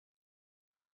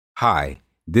Hi,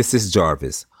 this is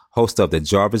Jarvis, host of the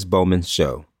Jarvis Bowman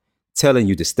Show, telling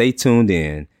you to stay tuned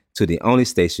in to the only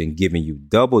station giving you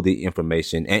double the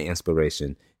information and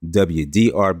inspiration,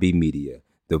 WDRB Media,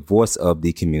 the voice of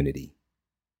the community.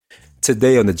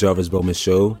 Today on the Jarvis Bowman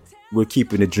Show, we're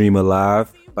keeping the dream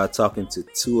alive by talking to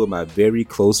two of my very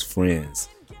close friends,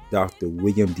 Dr.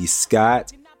 William D.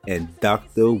 Scott and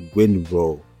Dr.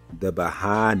 Winrow, the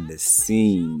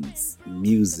behind-the-scenes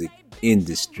music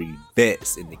industry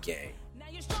vets in the game. Now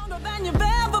you're stronger than you've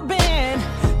ever been.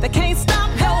 They can't stop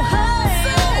your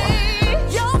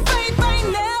hustle. Your faith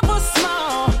ain't never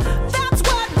small. That's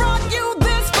what brought you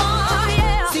this far.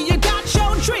 See, you got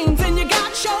your dreams and you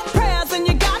got your prayers and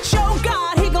you got your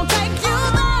God. He gon' take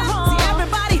you there. See,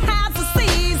 everybody has a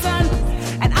season,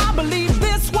 and I believe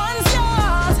this one's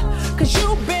yours. 'Cause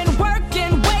you've been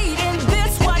working, waiting.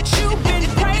 This what you've been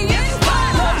praying for.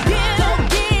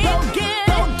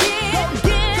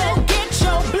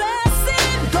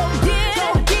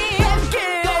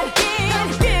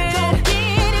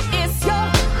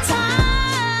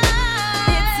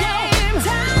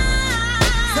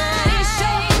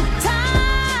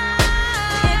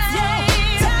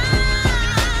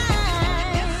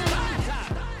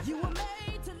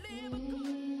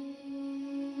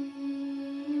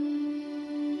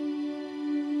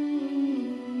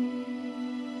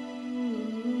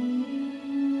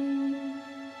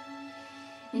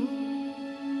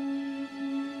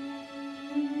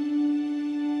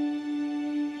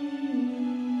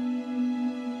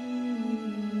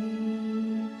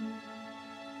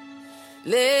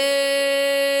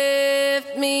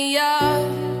 Lift me up,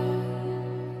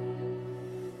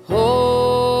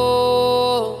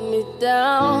 hold me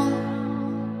down,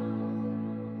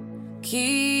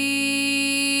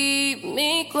 keep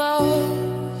me close,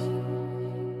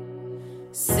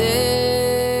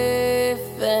 safe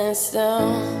and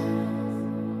sound.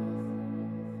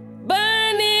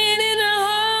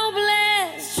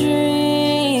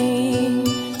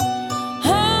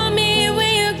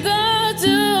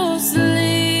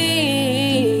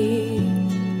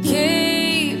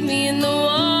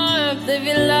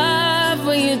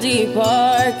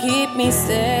 Keep me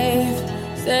safe,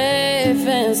 safe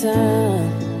and sound.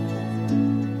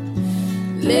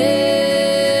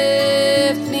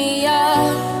 Lift me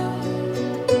up,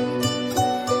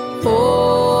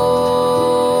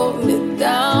 hold me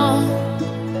down,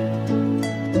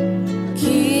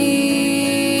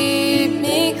 keep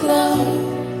me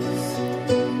close,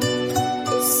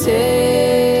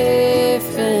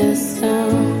 safe and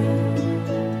sound.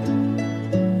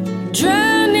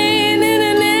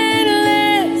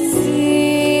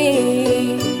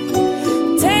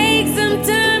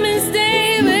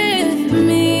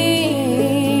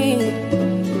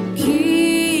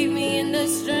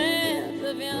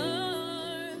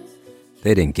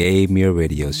 They done gave me a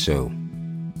radio show.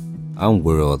 I'm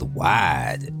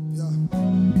worldwide. Yeah.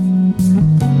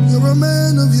 You're a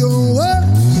man of your word,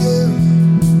 yeah.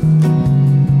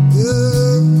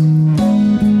 Yeah.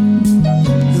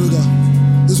 Here we go.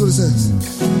 This is what it says.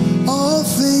 All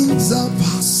things are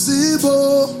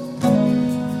possible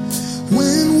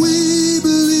when we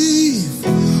believe.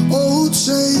 Old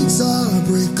chains are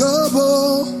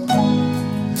breakable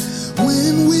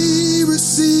when we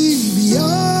receive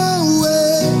your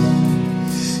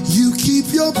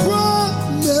your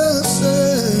promises.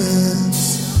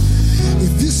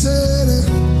 If you said it,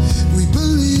 we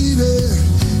believe it.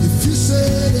 If you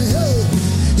said it, hey.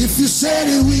 If you said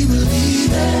it, we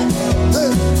believe it.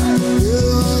 Hey.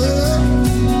 Yeah.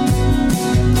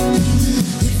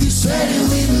 If you said it,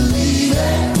 we believe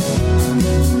it.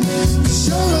 'Cause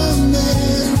you're a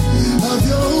man of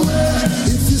your word.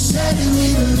 If you said it,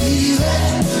 we believe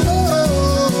it. Oh,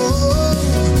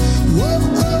 whoa,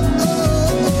 oh, oh.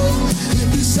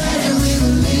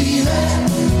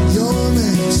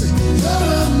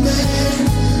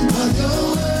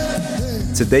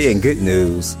 Today in good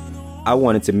news, I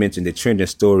wanted to mention the trending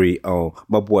story on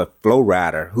my boy Flo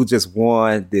Rida, who just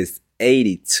won this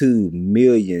 $82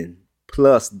 million+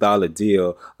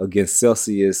 deal against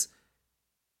Celsius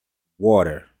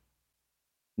Water.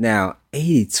 Now,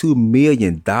 $82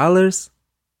 million?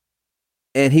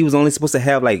 And he was only supposed to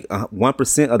have like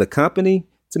 1% of the company?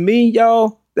 To me,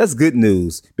 y'all, that's good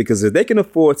news, because if they can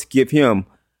afford to give him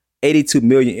 $82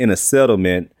 million in a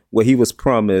settlement where he was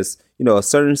promised, a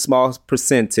certain small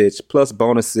percentage plus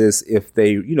bonuses if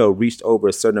they, reached over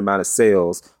a certain amount of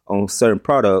sales on certain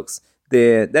products,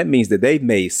 then that means that they've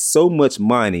made so much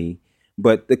money.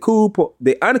 But the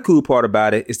uncool part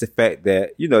about it is the fact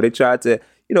that, they tried to,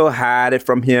 hide it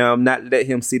from him, not let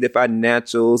him see the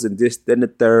financials and this, then the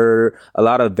third, a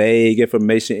lot of vague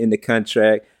information in the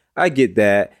contract. I get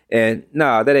that. And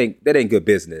nah, that ain't good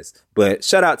business. But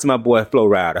shout out to my boy Flo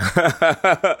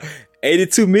Rida.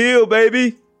 82 mil,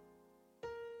 baby.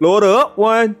 Load her up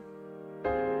one.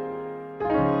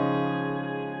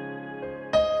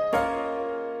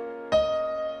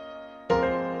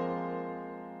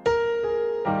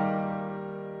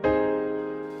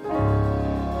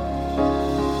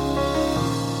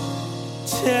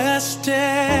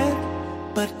 Tested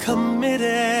but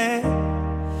committed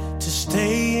to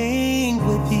staying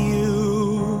with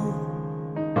you,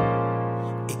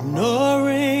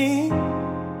 ignoring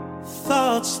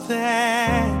thoughts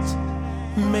that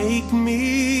make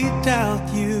me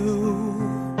doubt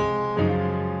you.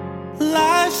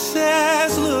 Life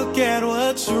says look at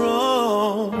what's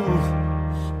wrong,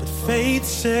 but faith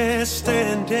says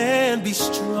stand and be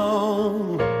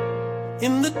strong.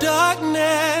 In the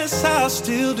darkness, I'll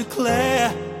still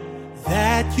declare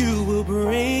that you will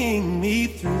bring me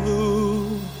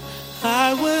through.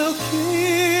 I will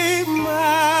keep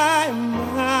my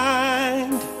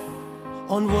mind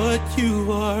on what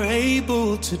you are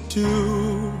able to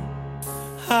do.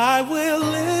 I will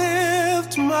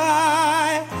lift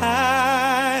my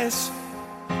eyes,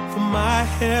 for my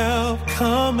help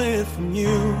cometh from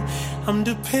you. I'm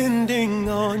depending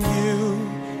on you.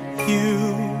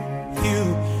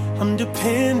 I'm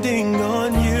depending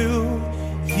on you.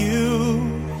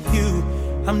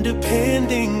 I'm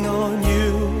depending on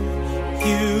you.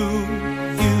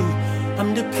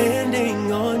 I'm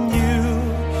depending on you.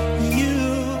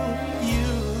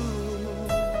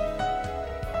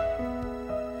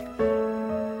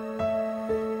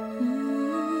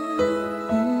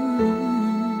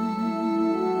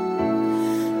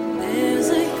 There's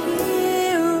a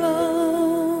hero.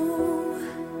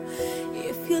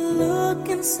 If you look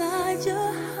inside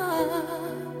your heart,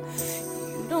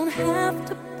 you don't have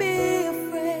to be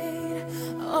afraid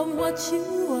of what you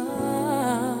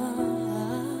are.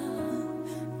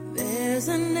 There's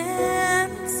an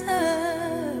answer.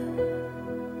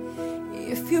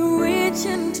 If you reach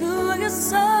into your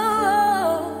soul,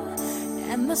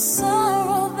 and the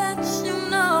sorrow that you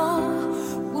know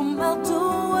will melt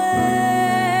away.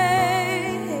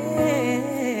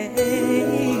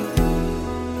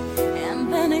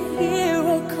 And then a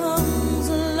hero comes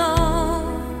along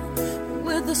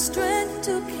with the strength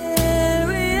to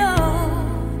carry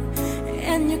on,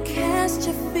 and you cast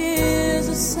your fears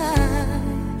aside,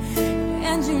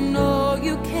 and you know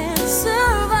you can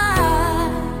survive.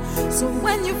 So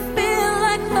when you feel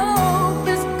like hope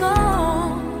is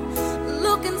gone,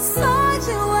 look inside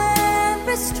you and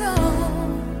be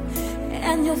strong,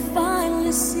 and you'll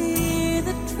finally see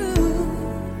the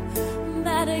truth,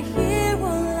 that a hero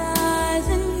lies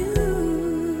in you.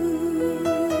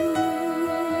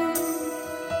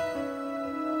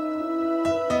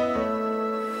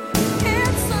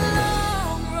 It's a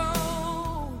long road.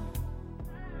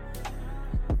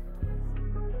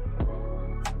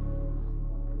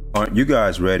 Aren't you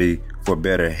guys ready for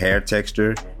better hair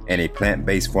texture and a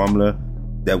plant-based formula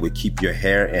that would keep your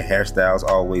hair and hairstyles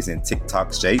always in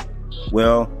TikTok shape?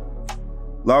 Well,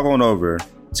 log on over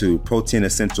to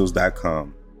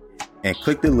proteinessentials.com and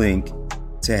click the link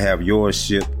to have yours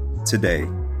shipped today.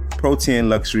 Protein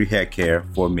Luxury Hair Care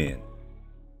for Men.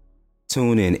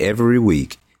 Tune in every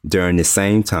week during the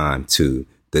same time to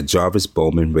the Jarvis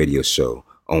Bowman Radio Show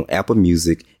on Apple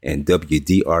Music and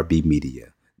WDRB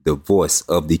Media, the voice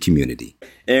of the community.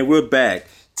 And we're back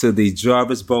to the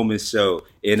Jarvis Bowman Show,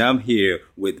 and I'm here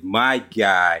with my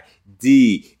guy,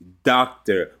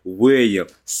 Dr. William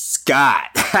Scott.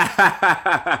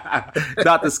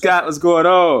 Dr. Scott, what's going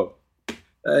on?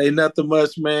 Hey, nothing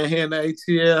much, man. Here in the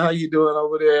ATL, how you doing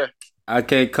over there? I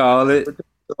can't call it. What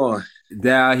you doing?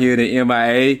 Down here in the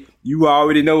MIA. You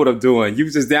already know what I'm doing. You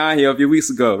was just down here a few weeks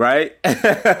ago, right?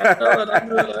 I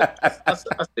know it. I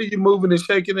see you moving and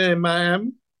shaking in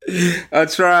Miami. I'm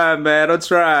trying, man. I'm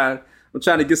trying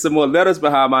to get some more letters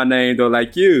behind my name, though,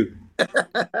 like you.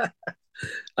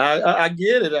 I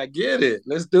get it. I get it.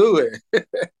 Let's do it.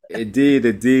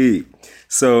 Indeed.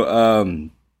 So,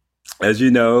 as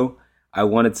you know, I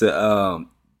wanted to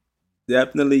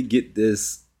definitely get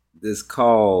this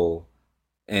call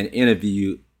and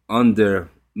interview under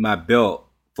my belt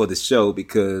for the show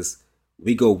because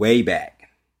we go way back.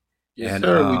 Yes,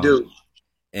 sir, we do.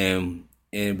 And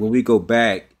when we go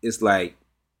back, it's like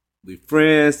we're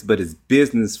friends, but it's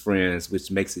business friends,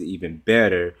 which makes it even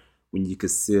better when you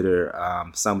consider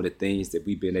some of the things that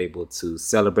we've been able to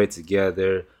celebrate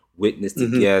together, witness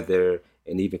together,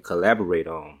 and even collaborate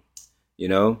on, you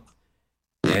know?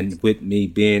 And with me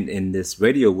being in this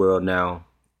radio world now,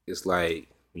 it's like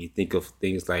when you think of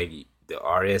things like the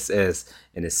RSS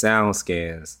and the sound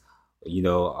scans, You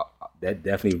know, that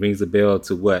definitely rings a bell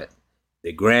to what?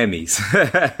 The Grammys.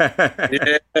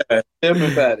 Yeah,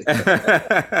 everybody.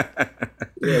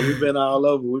 Yeah, we've been all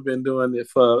over. We've been doing it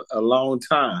for a long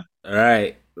time. All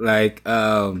right. Like,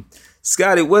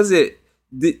 Scotty, was it,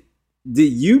 did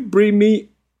you bring me,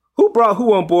 who brought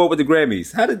who on board with the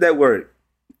Grammys? How did that work?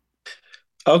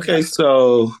 Okay,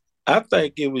 so I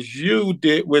think it was you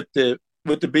did with the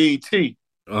BET.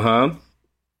 Uh-huh.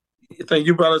 I think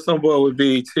you brought us on board with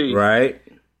BET, Right.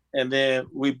 and then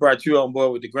we brought you on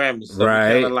board with the Grammys. So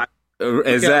Right.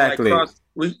 Exactly.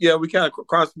 we kind of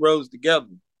crossed the roads together.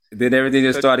 Then everything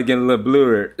just started getting a little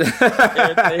blurred.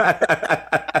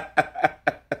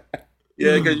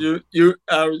 Yeah, because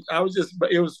I was just,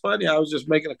 it was funny. I was just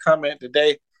making a comment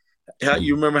today. How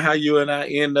you remember how you and I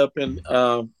end up in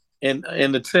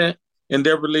the tent in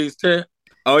Deborah Lee's tent?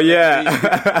 Oh yeah,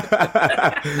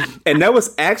 and that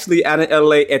was actually out in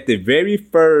LA at the very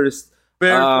first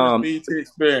BET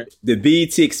experience. The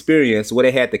BET experience, where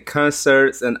they had the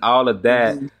concerts and all of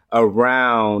that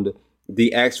around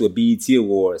the actual BET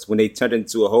Awards, when they turned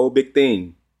into a whole big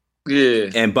thing. Yeah,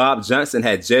 and Bob Johnson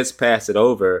had just passed it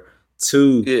over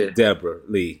to Deborah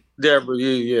Lee. Deborah,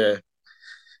 yeah.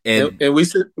 And we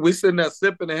sitting there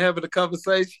sipping and having a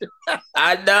conversation.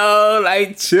 I know,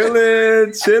 like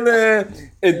chilling.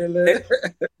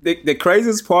 The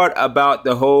craziest part about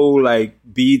the whole like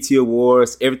BET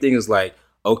Awards, everything is like,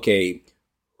 okay,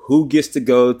 who gets to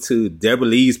go to Deborah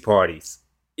Lee's parties?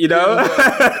 You know,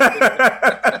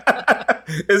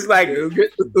 it's like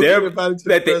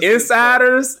that the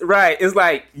insiders, right? It's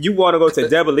like you want to go to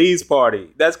Deborah Lee's party.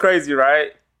 That's crazy,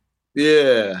 right?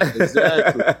 Yeah,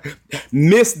 exactly.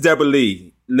 Miss Deborah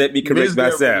Lee. Let me correct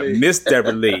myself. Miss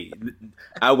Deborah Lee.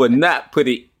 I would not put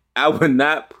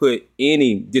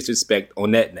any disrespect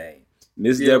on that name.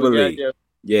 Miss Deborah Lee. Yeah.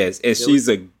 Yes, and she's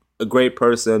a great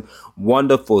person,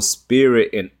 wonderful spirit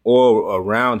and aura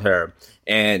around her.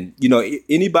 And you know,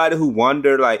 anybody who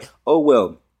wonder like, oh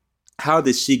well, how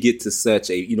did she get to such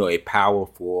a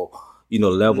powerful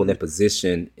level and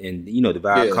position in the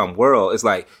Viacom world? It's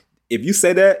like, if you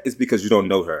say that, it's because you don't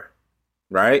know her,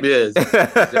 right? Yes.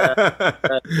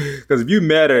 Because if you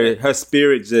met her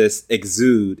spirit just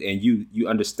exude, and you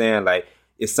understand like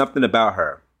it's something about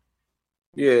her.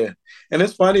 Yeah, and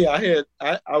it's funny. I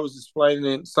was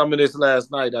explaining some of this last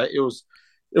night. It was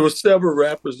several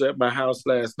rappers at my house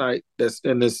last night. That's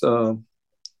in this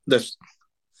that's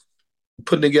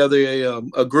putting together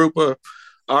a group of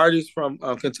artists from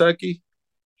Kentucky.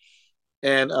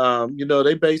 And,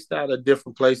 they based out of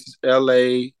different places,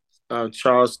 L.A.,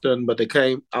 Charleston, but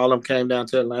all of them came down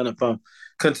to Atlanta from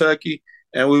Kentucky.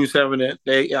 And we was having it.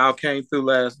 They all came through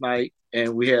last night,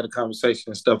 and we had a conversation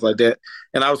and stuff like that.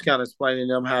 And I was kind of explaining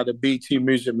to them how the BT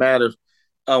Music Matters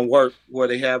work, where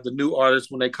they have the new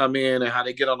artists when they come in and how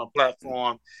they get on a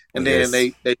platform. And then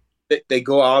they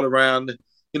go all around.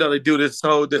 They do this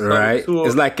whole right. Tour.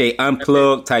 It's like a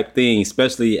unplugged type thing,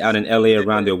 especially out in L.A.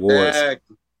 around the awards.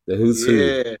 Exactly. The who's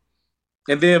who.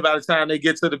 And then by the time they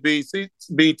get to the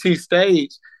BT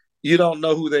stage, you don't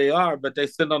know who they are, but they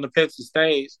sit on the Pepsi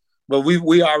stage. But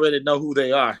we already know who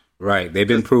they are. Right. They've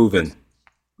been proven.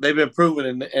 They've been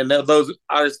proven, and those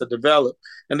artists are developed.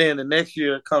 And then the next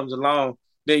year comes along,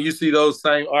 then you see those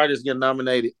same artists get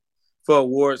nominated for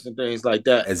awards and things like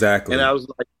that. Exactly. And I was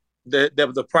like,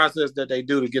 the process that they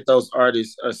do to get those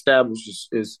artists established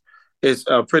is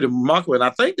pretty remarkable. And I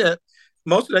think that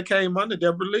most of that came under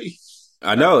Deborah Lee.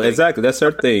 I know, exactly. That's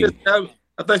her thing. I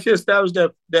think she established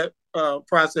that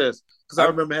process, because I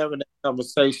remember having that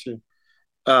conversation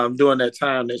during that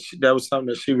time that was something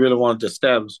that she really wanted to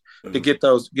establish, to get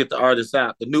the artists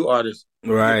out, the new artists,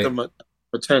 right, get them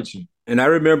attention. And I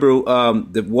remember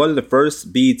one of the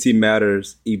first BET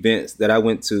Matters events that I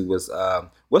went to was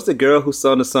what's the girl who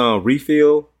sung the song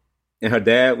Refill, and her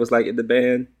dad was like in the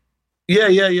band? Yeah.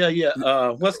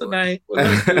 What's the name? I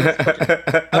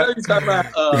know you're talking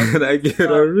about. Can I get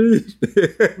a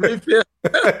refill?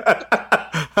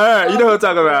 Her, you know what I'm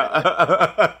talking about.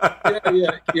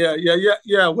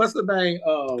 Yeah. What's the name?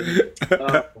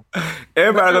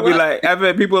 Everybody gonna be like, I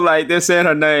bet people like they're saying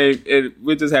her name, and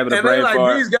we're just having a brain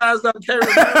fart. These guys don't care.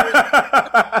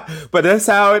 But that's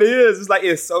how it is. It's like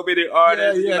it's so many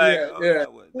artists.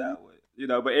 That one.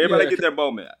 But everybody get their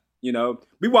moment.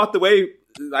 We walked away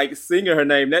like singing her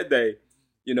name that day,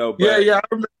 But, I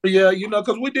remember. Because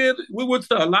we went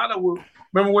to a lot of.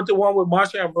 Remember, went to one with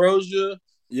Marsha Ambrosia.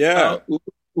 Yeah,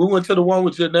 we went to the one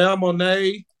with Janelle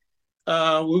Monáe.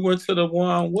 We went to the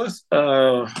one.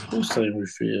 Who's saying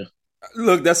Refill?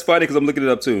 Look, that's funny because I'm looking it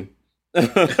up too.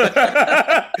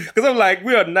 Because I'm like,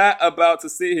 we are not about to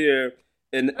sit here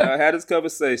and have this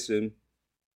conversation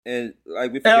And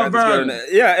like we L. forgot this girl. Vernon.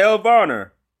 Yeah, Elle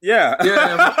Varner. Yeah.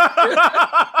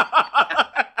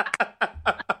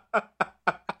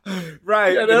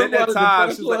 Right. Yeah, and that's at that one of the time,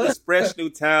 first she was like ones. this fresh new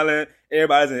talent.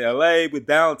 Everybody's in LA, with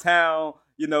downtown,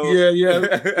 you know. Yeah,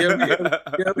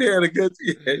 we had a good.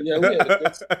 Yeah, we had a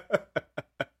good.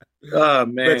 Oh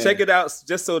man! But check it out,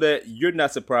 just so that you're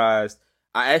not surprised.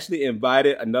 I actually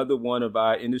invited another one of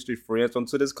our industry friends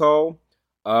onto this call,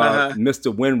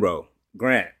 Mr. Winrow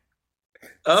Grant.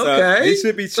 Okay, so he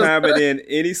should be chiming in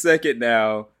any second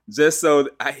now. Just so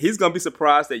he's gonna be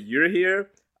surprised that you're here.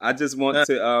 I just want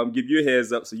to give you a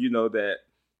heads up so you know that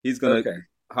he's gonna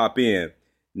hop in.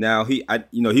 Now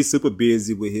he's super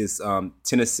busy with his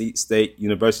Tennessee State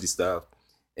University stuff,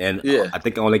 and I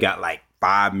think I only got like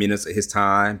 5 minutes of his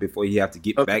time before he have to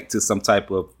get back to some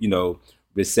type of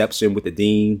reception with the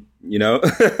dean.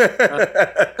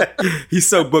 He's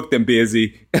so booked and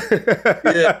busy.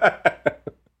 Yeah,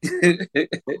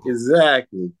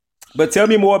 exactly. But tell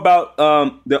me more about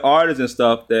the artists and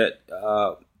stuff that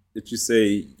you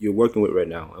say you're working with right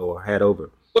now or had over.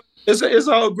 It's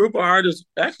a whole group of artists.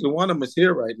 Actually, one of them is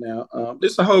here right now.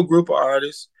 It's a whole group of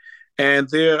artists, and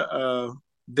they're a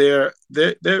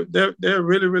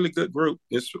really, really good group.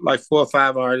 It's like 4 or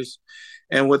 5 artists,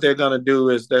 and what they're gonna do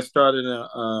is they're starting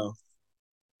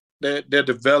they're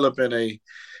developing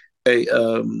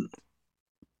an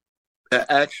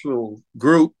actual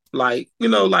group, like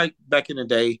back in the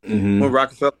day when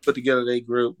Rockefeller put together their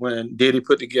group, when Diddy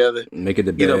put together, make it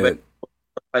the band.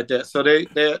 Like that. So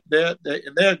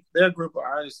their group of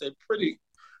artists, they're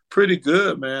pretty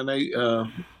good, man. They got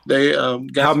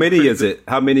how many is it?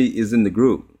 How many is in the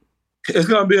group? It's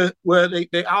gonna be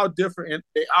they all different, and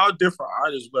they all different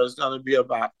artists, but it's gonna be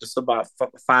about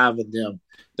 5 of them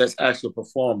that's actual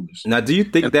performers. Now, do you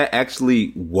think that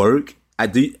actually work? I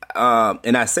do,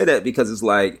 and I say that because it's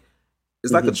like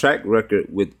a track record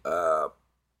with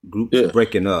groups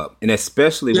breaking up, and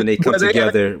especially when they come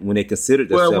together, when they consider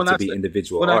themselves to be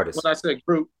individual artists.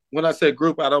 When I say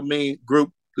group, I don't mean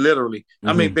group literally.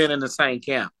 I mean being in the same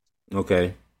camp.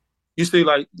 Okay. You see,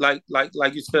 like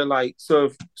you said, like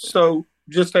so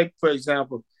just take for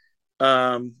example,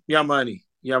 Young Money.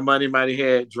 Young Money might have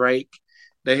had Drake.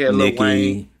 They had Lil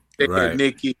Wayne. They had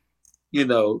Nicki.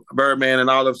 Birdman and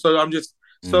all of them. So I'm just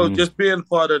just being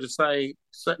part of the same,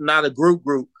 not a group,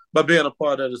 but being a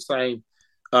part of the same.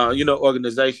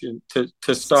 Organization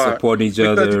to start supporting each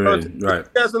other, right?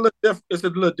 It's a little different. It's a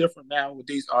little different now with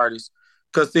these artists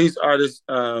because these artists,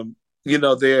 they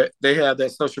have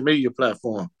that social media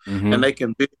platform, and they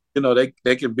can, they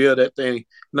can build that thing.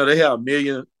 They have 1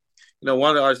 million.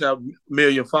 One of the artists have 1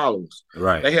 million followers.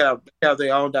 Right. They have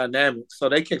their own dynamics, so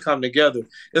they can come together.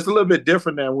 It's a little bit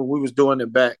different than when we was doing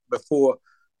it back before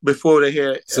they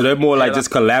had. So they're more like just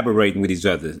collaborating with each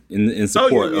other in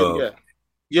support of.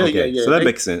 Yeah. So that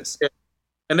makes sense. Yeah.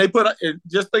 And they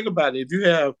just think about it. If you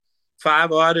have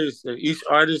 5 artists and each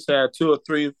artist had 2 or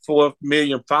 3, 4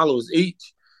 million followers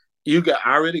each, you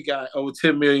already got over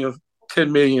 10 million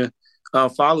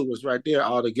followers right there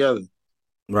all together.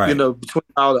 Right. Between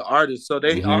all the artists. So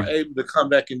they are able to come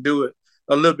back and do it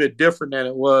a little bit different than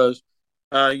it was,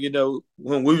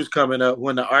 when we was coming up,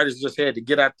 when the artists just had to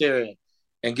get out there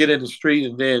and get in the street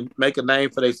and then make a name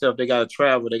for themselves. They got to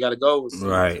travel. They got to go overseas.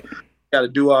 Right. Got to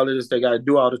do all of this. They got to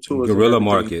do all the tours. Guerrilla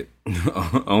market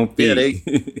on feet. They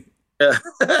had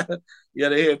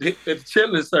the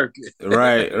chilling circuit.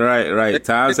 Right.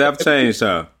 Times have changed,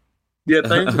 huh? Yeah,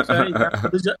 things have changed.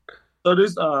 So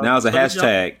this now it's a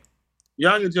hashtag.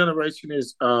 Younger generation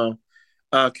is can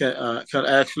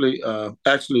actually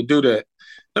do that.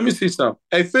 Let me see something.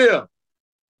 Hey, Phil.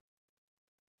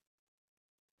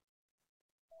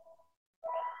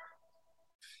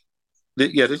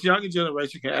 This younger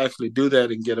generation can actually do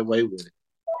that and get away with it,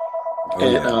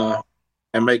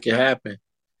 and make it happen.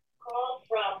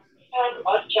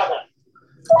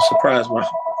 I'm surprised.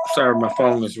 Sorry, my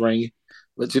phone is ringing,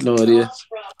 but it is.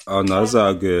 Oh no, it's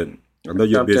all good. I know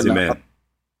you're a busy man.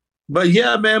 But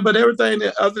yeah, man. But everything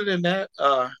other than that,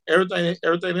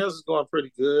 everything else is going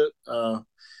pretty good.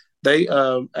 They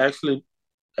actually,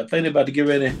 I think they're about to get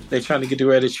ready. They're trying to get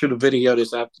ready to shoot a video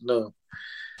this afternoon.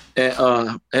 And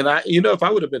I, if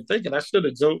I would have been thinking,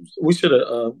 we could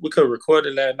have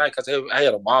recorded last night because I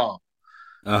had a mom.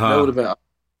 That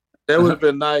would have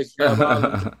been nice.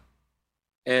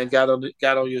 And got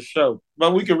on your show,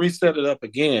 but we could reset it up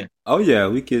again. Oh yeah,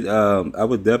 we could. I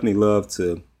would definitely love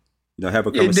to, have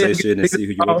a conversation and see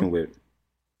who you're working with.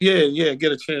 Yeah,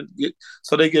 get a chance.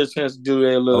 So they get a chance to do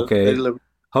their little. Okay.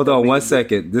 Hold on 1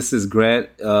 second. This is Grant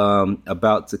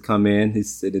about to come in.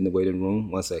 He's sitting in the waiting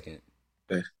room. 1 second.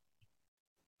 Okay.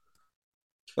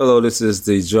 Hello, this is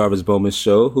the Jarvis Bowman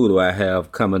Show. Who do I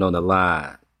have coming on the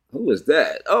line? Who is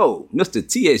that? Oh, Mr.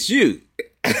 TSU.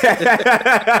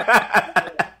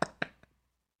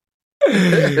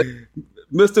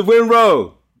 Mr.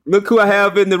 Winrow. Look who I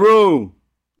have in the room.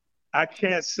 I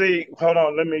can't see. Hold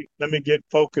on. Let me get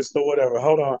focused or whatever.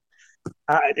 Hold on.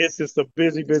 It's just a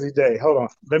busy day. Hold on.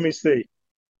 Let me see.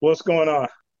 What's going on?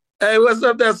 Hey, what's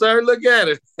up there, sir? Look at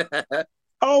it.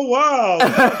 Oh wow!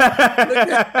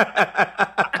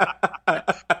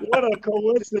 What a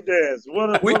coincidence!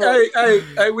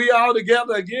 We all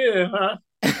together again, huh?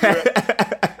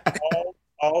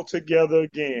 all together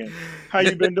again. How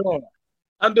you been doing?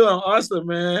 I'm doing awesome,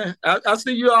 man. I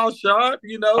see you all sharp.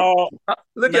 You know,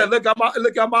 look,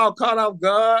 I'm all caught off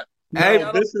guard. Hey,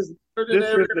 this is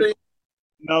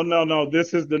No.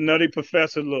 This is the Nutty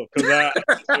Professor look, because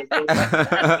and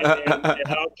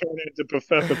I'll turn into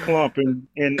Professor Clump. And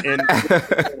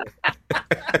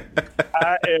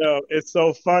it's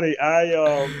so funny.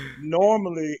 I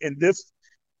normally in this,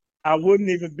 I wouldn't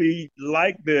even be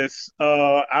like this.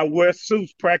 I wear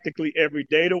suits practically every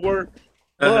day to work,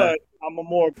 but I'm a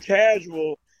more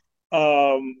casual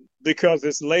because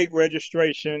it's late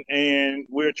registration and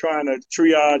we're trying to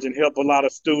triage and help a lot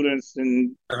of students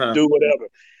and do whatever.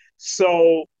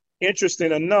 So,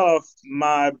 interesting enough,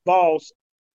 my boss,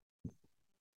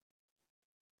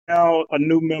 now a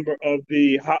new member of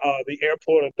the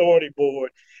airport authority board,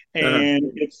 and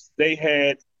they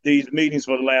had these meetings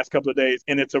for the last couple of days,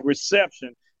 and it's a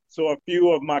reception. So a few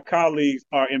of my colleagues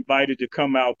are invited to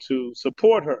come out to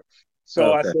support her.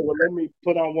 So I said, well, let me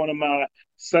put on one of my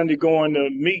Sunday going to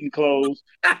meeting clothes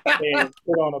and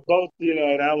put on a bow,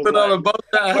 and I was on a bow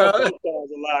tie. A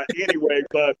lot anyway,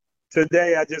 but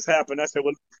today I just happened. I said,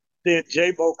 well, did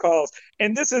J-Bo calls.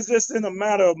 And this is just in a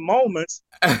matter of moments.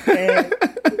 And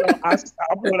I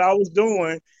stopped what I was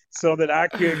doing so that I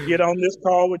could get on this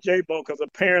call with J-Bo, because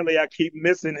apparently I keep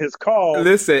missing his call.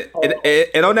 Listen,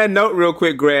 and on that note real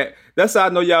quick, Grant, that's how I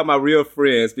know y'all my real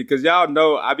friends, because y'all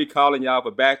know I be calling y'all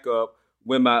for backup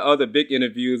when my other big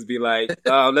interviews be like,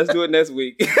 let's do it next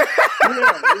week.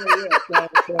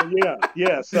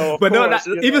 So, but course,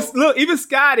 even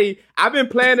Scotty, I've been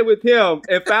playing it with him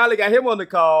and finally got him on the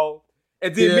call.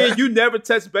 And then me and you never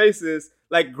touched bases.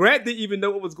 Like Grant didn't even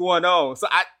know what was going on. So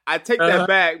I take that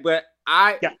back, but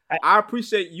I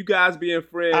appreciate you guys being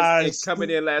friends and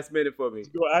coming in last minute for me.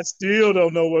 I still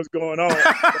don't know what's going on.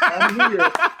 I'm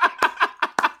here.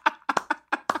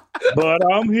 But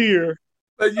I'm here.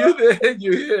 You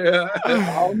here.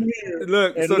 I'm here.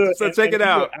 Look, so check it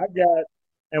out.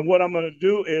 And what I'm going to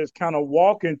do is kind of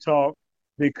walk and talk,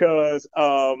 because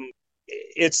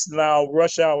it's now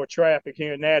rush hour traffic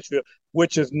here in Nashville,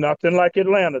 which is nothing like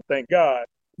Atlanta, thank God.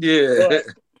 Yeah.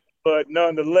 But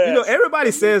nonetheless.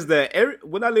 Everybody says that.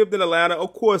 When I lived in Atlanta,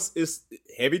 of course, it's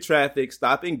heavy traffic,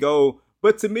 stop and go.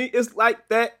 But to me, it's like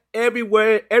that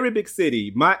everywhere, every big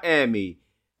city, Miami.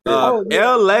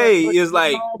 LA is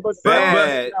like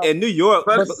bad, and New York.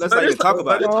 Let's not even talk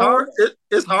about it.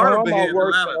 It's hard over here in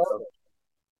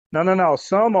Atlanta. No.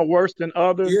 Some are worse than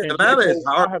others. Yeah, Atlanta is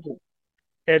hard.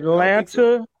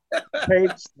 Atlanta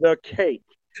takes the cake.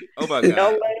 Oh my God.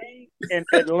 LA and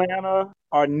Atlanta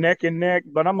are neck and neck,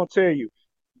 but I'm gonna tell you,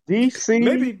 DC.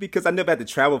 Maybe because I never had to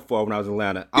travel far when I was in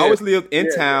Atlanta. I always lived in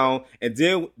town, and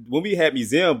then when we had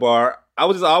Museum Bar, I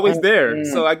was just always there.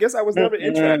 So I guess I was never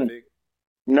in traffic.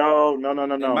 No.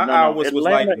 My hours was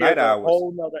like night hours.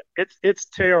 It's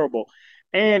terrible.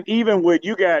 And even with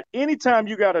anytime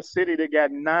you got a city that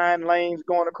got 9 lanes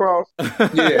going across.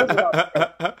 But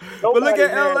look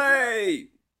at LA.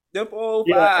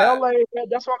 LA,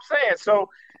 that's what I'm saying. So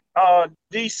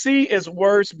DC is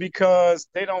worse because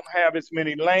they don't have as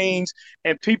many lanes,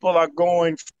 and people are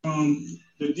going from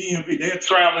the DMV. They're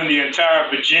traveling the entire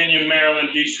Virginia, Maryland,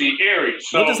 DC area.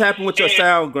 So what just happened with your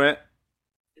sound, Grant?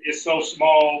 It's so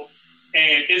small,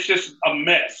 and it's just a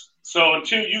mess. So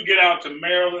until you get out to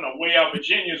Maryland or way out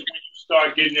Virginia is when you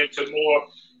start getting into more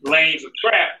lanes of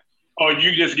traffic, or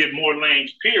you just get more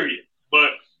lanes, period.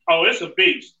 But, it's a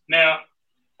beast. Now,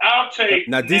 I'll take...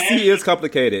 Now, DC is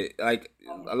complicated. Like,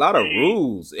 a lot of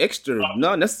rules, extra,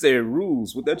 not necessary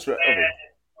rules with that traffic.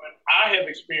 I have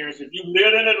experienced, if you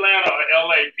live in Atlanta or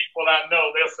LA, people I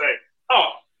know, they'll say,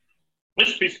 this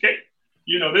is a piece of cake.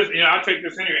 I'll take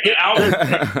this anyway.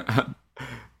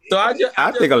 So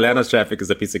I think Atlanta's traffic is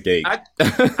a piece of cake. I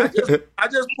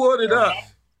just pulled it up.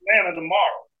 Atlanta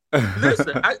tomorrow.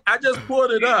 Listen, I just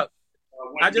pulled it up.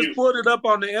 I just pulled it up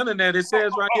on the internet. It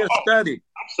says right here, study.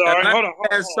 I'm sorry. Hold on.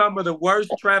 Has some of the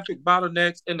worst traffic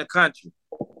bottlenecks in the country.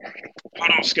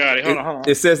 Hold on, Scotty. Hold on.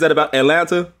 It says that about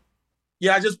Atlanta?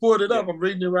 Yeah, I just pulled it up. I'm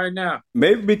reading it right now.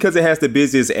 Maybe because it has the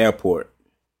busiest airport.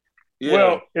 Yeah.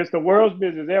 Well, it's the world's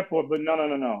busiest airport, but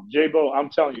no. J-Bo, I'm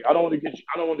telling you, I don't want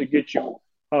to get you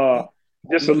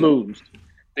disillusioned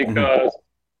because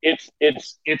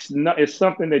it's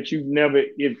something that you've never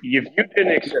if you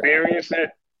didn't experience it.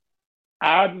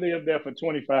 I've lived there for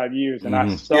 25 years and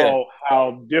I saw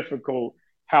how difficult,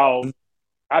 how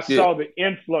I saw the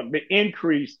influx, the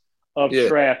increase of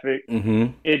traffic.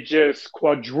 It just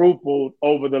quadrupled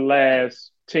over the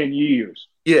last 10 years.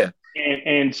 Yeah.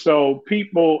 And so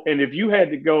people, and if you had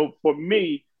to go, for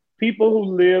me, people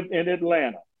who lived in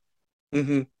Atlanta,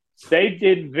 they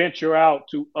didn't venture out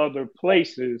to other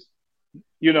places.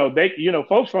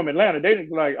 Folks from Atlanta, they didn't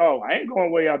be like, oh, I ain't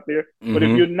going way out there. But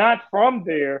if you're not from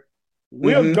there,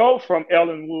 we'll go from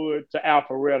Ellenwood to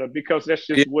Alpharetta because that's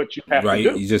just what you have to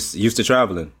do. You just used to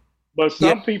traveling. But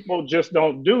some people just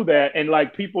don't do that. And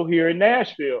like people here in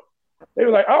Nashville, they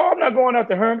were like, oh, I'm not going out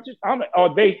to Hermitage.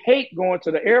 Or they hate going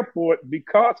to the airport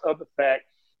because of the fact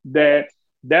that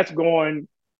that's going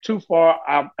too far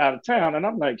out of town. And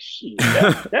I'm like, shit,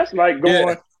 that's like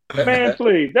going, man,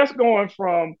 please. That's going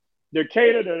from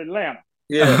Decatur to Atlanta.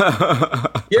 Yeah.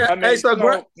 Yeah. I mean, hey, so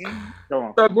Grant,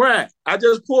 I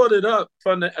just pulled it up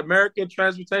from the American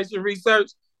Transportation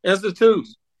Research Institute.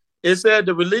 It said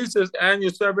the releases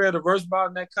annual survey of diverse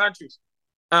bottleneck countries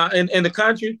in the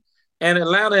country, and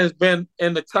Atlanta has been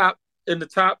in the top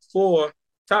 5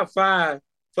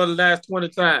 for the last 20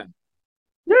 times.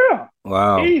 Yeah.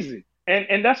 Wow. Easy.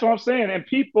 And that's what I'm saying. And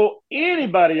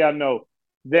anybody I know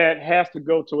that has to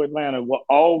go to Atlanta will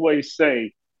always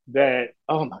say that,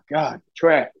 oh my God,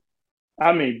 traffic.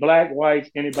 I mean, black,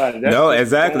 whites, anybody. No,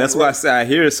 exactly. That's why I say I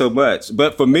hear it so much.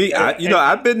 But for me,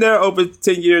 I've been there over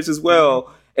 10 years as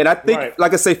well. And I think,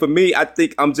 like I say, for me, I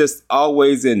think I'm just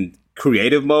always in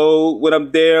creative mode when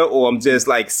I'm there, or I'm just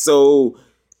like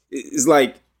it's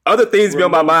like other things be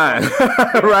on my mind,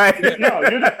 right? No,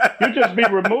 you just be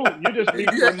removed. You just be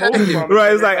removed from it.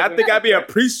 Right. It's like I think I'd be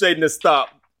appreciating the stop.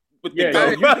 So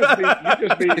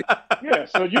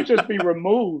you just be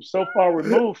removed, so far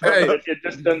removed from it, it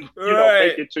just doesn't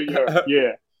make it to your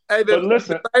Hey, but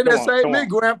listen, the thing that saved me,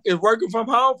 Graham, is working from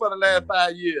home for the last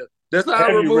 5 years. That's how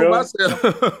I remove myself.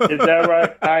 Is that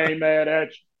right? I ain't mad at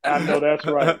you. I know that's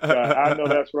right. I know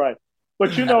that's right.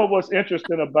 But you know what's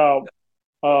interesting about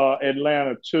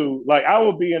Atlanta too? Like I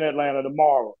will be in Atlanta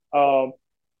tomorrow.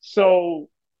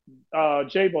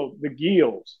 J-Bo, the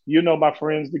Gills, my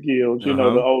friends, the Gills, the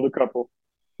older couple.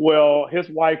 Well, his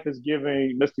wife is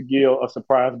giving Mr. Gill a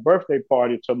surprise birthday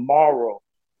party tomorrow.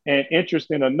 And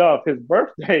interesting enough, his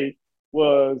birthday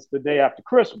was the day after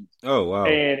Christmas. Oh, wow.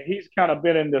 And he's kind of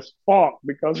been in this funk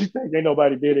because he thinks ain't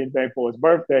nobody did anything for his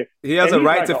birthday. He has a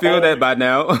right to feel that by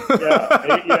now.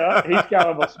 He's kind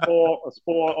of a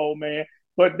spoiled old man.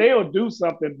 But they'll do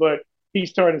something, but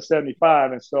he's turning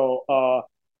 75. And so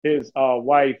his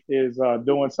wife is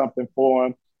doing something for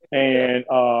him. And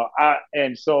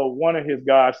so one of his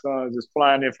godsons is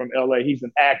flying in from LA. He's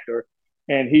an actor,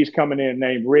 and he's coming in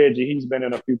named Reggie. He's been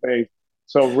in a few things.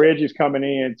 So Reggie's coming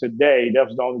in today. That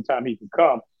was the only time he could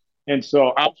come. And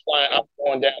so I'm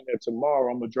going down there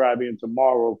tomorrow. I'm gonna drive in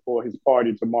tomorrow for his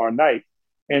party tomorrow night.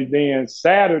 And then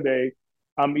Saturday,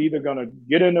 I'm either gonna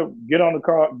get in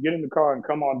the car and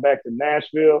come on back to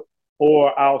Nashville,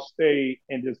 or I'll stay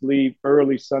and just leave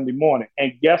early Sunday morning.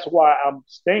 And guess why I'm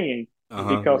staying?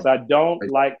 Because I don't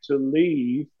like to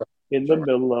leave in the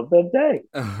middle of the day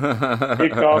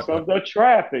because of the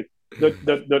traffic. The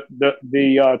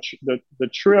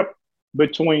trip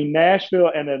between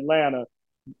Nashville and Atlanta,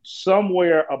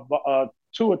 somewhere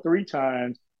 2 or 3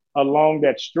 times along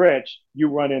that stretch, you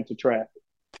run into traffic.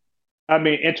 I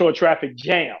mean, into a traffic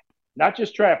jam, not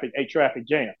just traffic, a traffic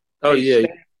jam. Oh, yeah.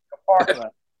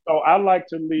 So I like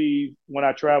to leave when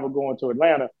I travel going to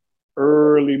Atlanta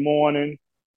early morning,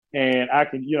 and I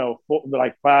can,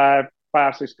 like 5,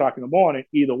 6 o'clock in the morning.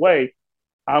 Either way,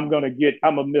 I'm gonna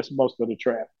miss most of the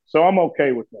traffic, so I'm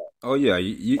okay with that. Oh yeah,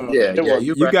 you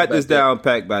got this down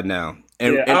packed by now.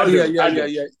 Hey,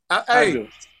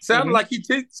 sound like he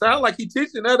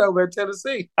teaching that over in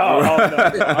Tennessee. Oh, no, I'm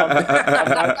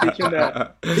not teaching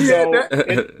that. He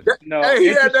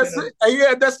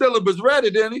had that syllabus ready,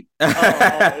 didn't he?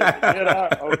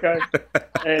 Okay.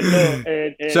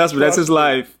 And trust me, that's his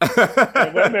life. Wait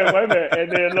a minute.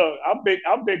 And then look, I'm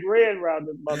big red around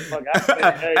this motherfucker.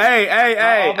 Hey!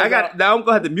 Now I'm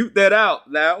gonna have to mute that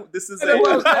out. Now this is it.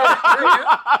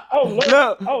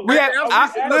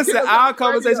 Our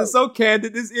conversation is so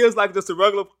candid. This is like just a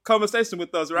regular conversation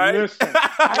with us, right? Listen,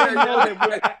 I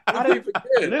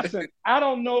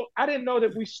didn't know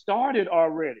that we started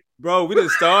already. Bro, we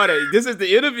didn't start it. This is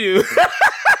the interview.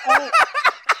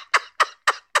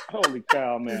 Holy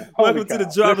cow, man. Welcome to the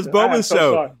Jarvis Bowman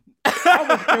Show. I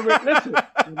was getting ready, listen,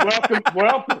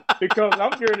 welcome, because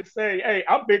I'm here to say, hey,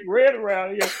 I'm Big Red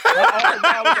around here.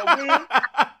 $100 a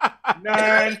win,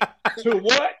 9 to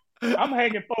what? I'm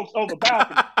hanging folks over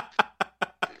balcony.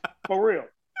 For real.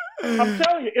 I'm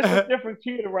telling you, it's a different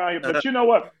kid around here. But you know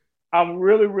what? I'm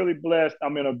really, really blessed.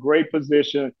 I'm in a great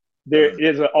position. There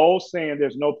is an old saying,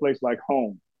 there's no place like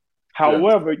home.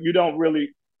 However, you don't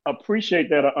really appreciate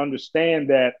that or understand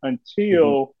that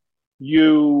until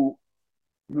you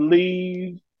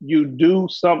leave, you do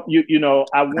some, you know,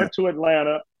 I went to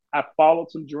Atlanta, I followed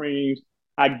some dreams,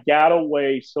 I got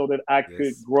away so that I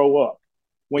could grow up.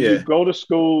 When you go to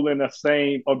school in the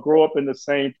same, or grow up in the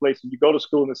same place, and you go to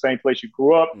school in the same place you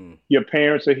grew up, your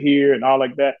parents are here and all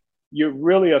like that, you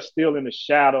really are still in the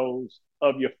shadows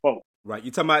of your folk. Right.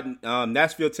 You're talking about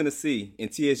Nashville, Tennessee,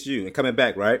 and TSU, and coming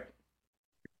back, right?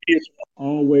 It's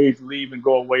always leave and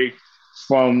go away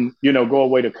from, go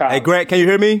away to college. Hey, Grant, can you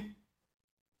hear me?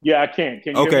 Yeah, I can.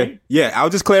 Can you hear me? Yeah, I'll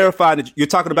just clarify that you're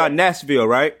talking about Nashville,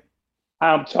 right?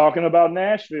 I'm talking about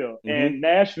Nashville. And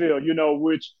Nashville,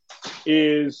 which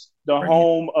is the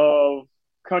home of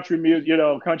country music,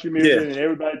 and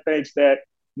everybody thinks that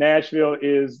Nashville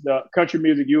is the country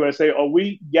music USA, or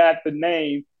we got the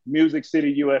name Music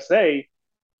City USA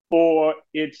for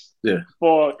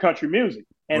country music.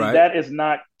 And that is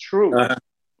not true.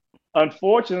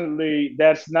 Unfortunately,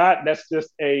 that's just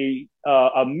a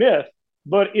myth,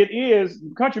 but it is.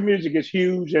 Country music is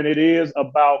huge, and it is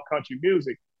about country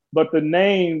music. But the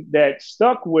name that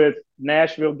stuck with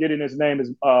Nashville getting its name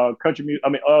is country music.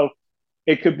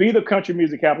 It could be the country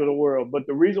music capital of the world, but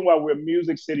the reason why we're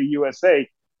Music City USA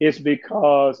is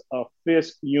because of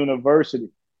Fisk University.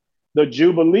 The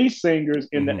Jubilee singers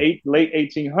in the late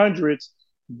 1800s,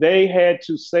 they had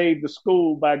to save the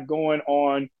school by going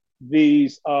on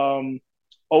these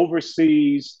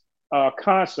overseas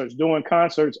concerts, doing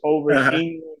concerts over in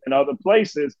England and other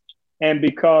places. And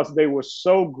because they were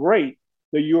so great,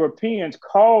 the Europeans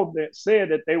said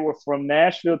that they were from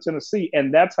Nashville, Tennessee,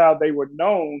 and that's how they were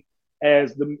known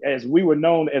as we were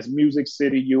known as Music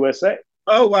City USA.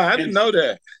 Oh wow, I didn't know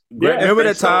that. Yeah. Remember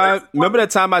that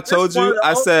time I told you?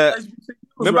 I said,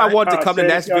 remember I wanted to come to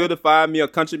Nashville to find me a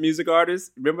country music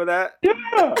artist. Remember that? Yeah,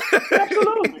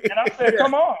 absolutely. And I said,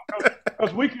 come on,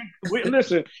 because we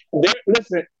listen.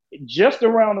 Just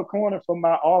around the corner from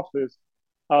my office.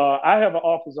 I have an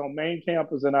office on main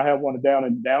campus, and I have one down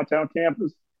in downtown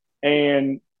campus.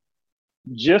 And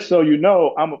just so you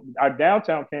know, our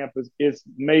downtown campus is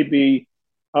maybe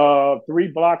 3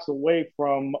 blocks away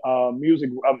from not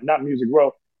Music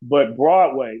Row, but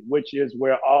Broadway, which is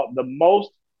where the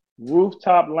most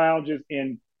rooftop lounges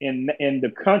in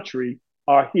the country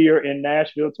are here in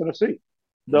Nashville, Tennessee.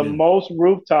 The most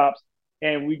rooftops,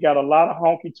 and we got a lot of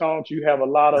honky tonks. You have a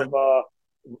lot of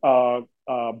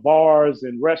bars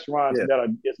and restaurants that are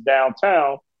just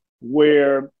downtown,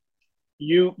 where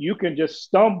you can just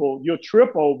stumble. You'll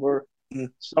trip over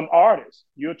some artists.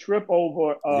 You'll trip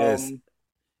over.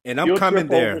 And I'm coming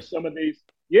there. Over some of these.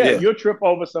 You'll trip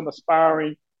over some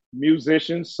aspiring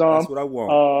musicians. That's what I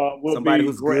want. Somebody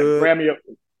who's good. Grammy,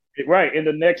 right. In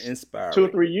the next 2 or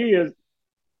 3 years,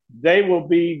 they will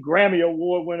be Grammy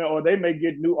Award winner, or they may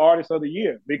get New Artist of the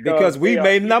Year because we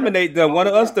may nominate them. One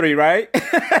of us 3, right?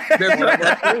 One of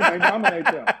us 3 may nominate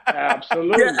them.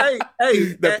 Absolutely. Yeah,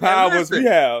 hey, the powers we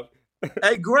have.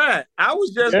 Hey, Grant, I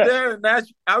was just there in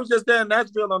Nashville. I was just there in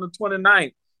Nashville on the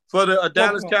 29th for the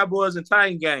Dallas Cowboys and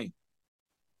Titans game.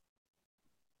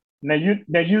 Now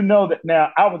you know that.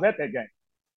 Now I was at that game.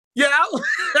 Yeah,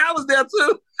 I was there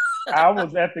too. I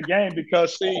was at the game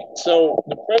because so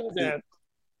the president.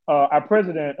 Our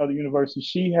president of the university,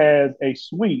 she has a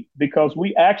suite because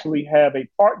we actually have a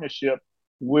partnership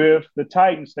with the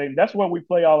Titans Stadium. That's where we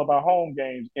play all of our home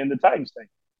games, in the Titans Stadium.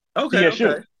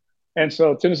 Okay. And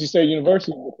so Tennessee State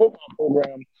University, the football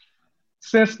program,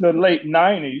 since the late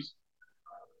 90s,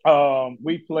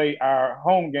 we play our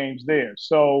home games there.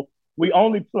 So we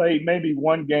only play maybe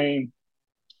one game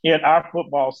in our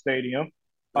football stadium,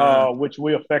 which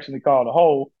we affectionately call the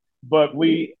Hole. But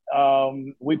we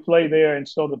play there, and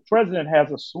so the president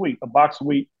has a suite, a box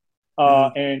suite,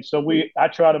 and so I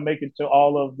try to make it to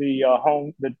all of the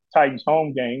Titans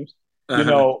home games.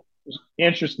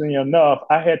 Interestingly enough,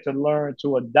 I had to learn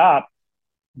to adopt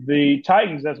the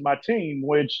Titans as my team,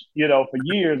 which for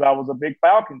years I was a big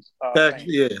Falcons fan.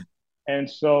 And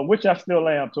so, which I still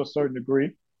am to a certain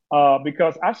degree,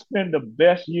 because I spend the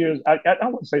best years. I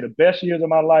wouldn't say the best years of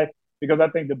my life, because I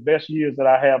think the best years that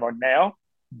I have are now.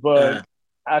 But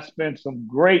I spent some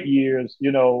great years,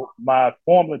 my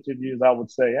formative years, I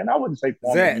would say, and I wouldn't say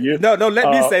formative Zach, years. no, let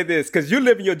me Uh, say this because you're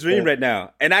living your dream right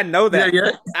now, and I know Yeah, that.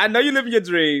 yeah, I know you're living your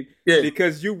dream yeah.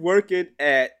 because you're working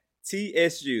at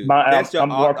TSU. my That's your I'm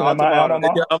working at alma my alma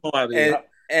mater, Yeah, mater. I'm out of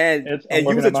and here. Uh, I'm you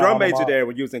working was a at my drum alma major mater. there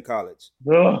when you was in college.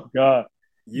 Oh God,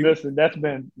 You listen,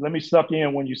 let me suck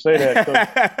in when you say that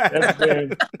because that's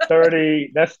been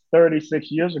 30. That's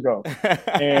 36 years ago,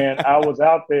 and I was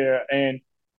out there, and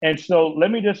so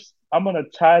I'm gonna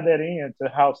tie that in to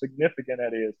how significant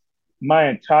that is. My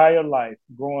entire life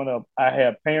growing up, I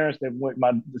have parents that went.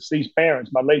 My deceased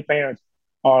parents, my late parents,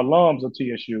 are alums of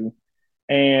TSU,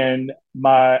 and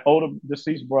my older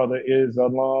deceased brother is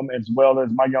alum as well as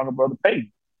my younger brother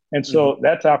Peyton. And Mhm. so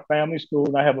that's our family school,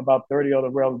 and I have about 30 other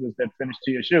relatives that finished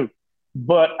TSU.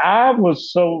 But I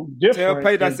was so tell different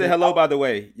Peyton I in said that hello. By the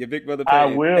way, your big brother I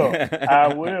Peyton. will.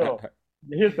 I will.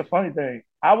 Here's the funny thing.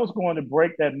 I was going to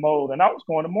break that mold and I was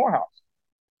going to Morehouse.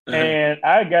 Uh-huh. And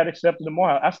I got accepted to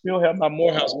Morehouse. I still have my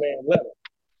Morehouse man letter.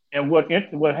 And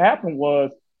what happened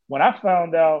was when I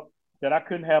found out that I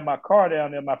couldn't have my car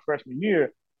down there my freshman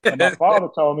year, and my father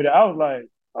told me that, I was like,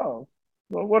 oh,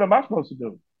 well, what am I supposed to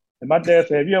do? And my dad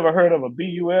said, have you ever heard of a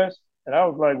BUS? And I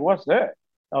was like, what's that?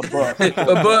 A bus. A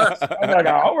bus. I was like,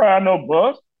 all right, no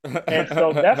bus. And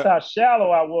so that's how shallow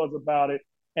I was about it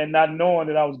and not knowing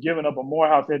that I was giving up a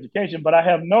Morehouse education. But I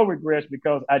have no regrets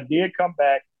because I did come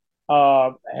back,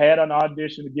 had an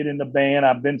audition to get in the band.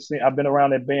 I've been around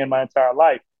that band my entire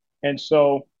life. And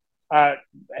so I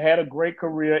had a great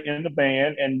career in the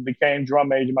band and became drum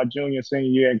major my junior and senior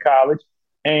year in college.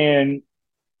 And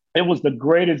it was the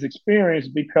greatest experience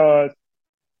because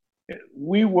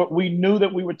we knew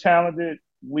that we were talented.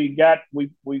 We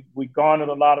garnered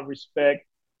a lot of respect,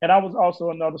 and I was also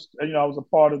I was a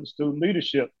part of the student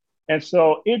leadership, and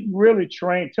so it really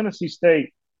trained Tennessee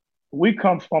State. We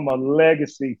come from a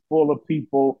legacy full of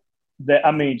people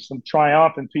some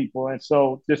triumphant people, and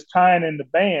so just tying in the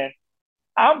band,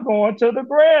 I'm going to the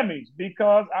Grammys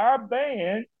because our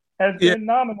band has Yeah. been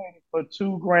nominated for 2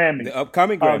 The Grammys.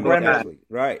 upcoming Grammys, Grammys, actually,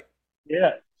 right?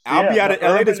 yeah, I'll yeah. be out The in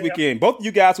LA urban this weekend. Both of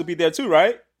you guys will be there too,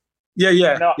 right?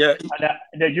 Yeah. No,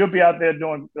 that you'll be out there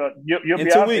doing. You'll In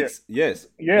be two out there. weeks, yes,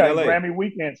 in Yeah, LA. Grammy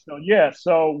weekend. So yeah,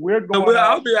 so we're So going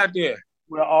I'll out. be out there.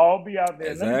 We'll all be out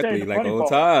there. Let me tell you Exactly, the like funny old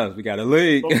part. times. We got a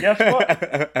link. So guess what?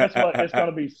 Guess what? It's going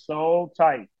to be so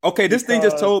tight. Okay, this thing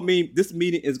just Because told me this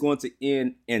meeting is going to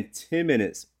end in 10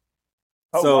 minutes.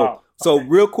 oh So, wow. so Okay.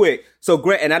 real quick. So,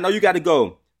 Grant, and I know you got to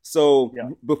go. So,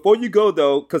 Yeah. before you go,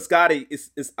 though, because Scotty,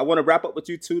 I want to wrap up with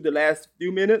you too the last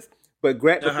few minutes. But,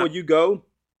 Grant, before you go,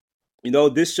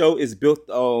 this show is built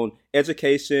on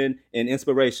education and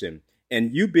inspiration.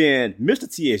 And you been Mr.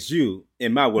 TSU,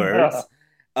 in my words.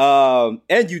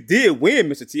 And you did win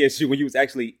Mr. TSU when you was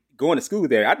actually going to school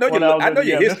there. I know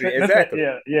your history. Exactly.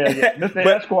 Yeah. Mr.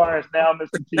 Esquire is now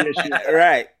Mr. TSU.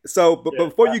 Right. So, but Yeah.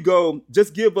 before you go,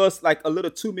 just give us like a little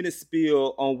 2-minute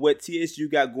spiel on what TSU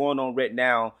got going on right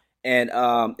now, and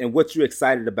what you're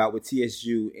excited about with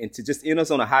TSU, and to just end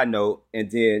us on a high note, and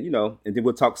then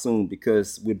we'll talk soon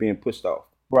because we're being pushed off.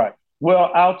 Right.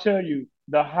 Well, I'll tell you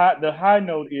the high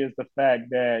note is the fact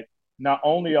that not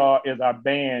only is our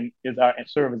band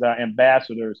serve as our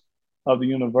ambassadors of the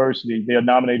university. They are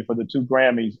nominated for the 2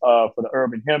 Grammys for the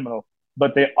Urban Hymnal,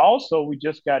 but we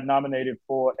just got nominated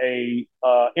for a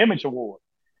Image Award,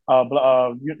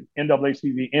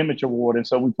 NAACP Image Award, and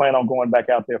so we plan on going back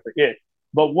out there for it.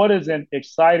 But what is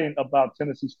exciting about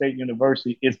Tennessee State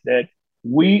University is that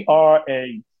we are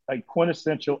a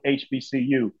quintessential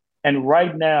HBCU. And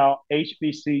right now,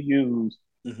 HBCUs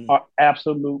are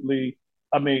absolutely,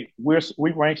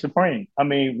 we rank supreme.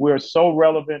 We're so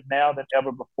relevant now than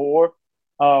ever before.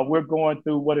 We're going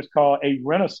through what is called a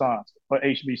renaissance for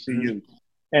HBCUs.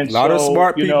 And A lot of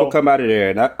smart people come out of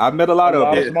there, and I've met a lot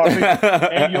of them. Smart people.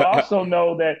 And you also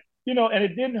know that, and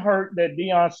it didn't hurt that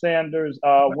Deion Sanders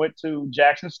went to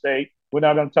Jackson State. We're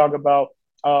not going to talk about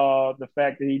the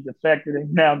fact that he defected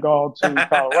and now gone to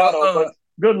Colorado, but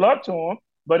good luck to him.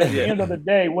 But at the end of the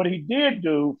day, what he did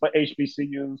do for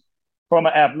HBCUs from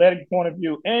an athletic point of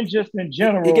view and just in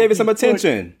general, he gave it some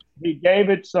attention. He gave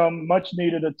it some much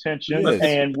needed attention Yes.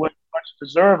 and much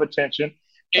deserved attention.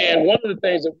 And one of the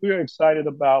things that we're excited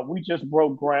about, we just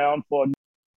broke ground for.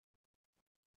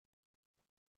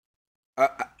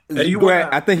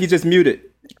 Grant, I think he just muted.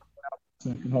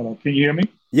 Hold on, can you hear me?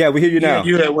 Yeah, we hear you now.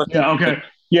 Yeah, okay.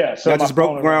 Yeah, so I just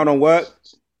broke ground on what?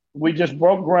 We just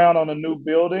broke ground on a new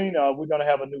building. We're going to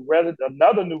have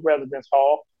another new residence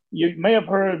hall. You may have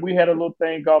heard we had a little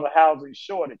thing called a housing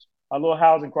shortage, a little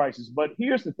housing crisis. But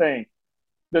here's the thing: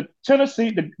 the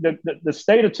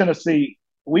state of Tennessee,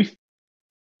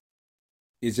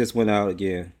 It just went out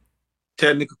again.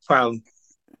 Technical problem.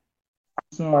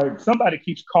 Sorry, somebody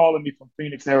keeps calling me from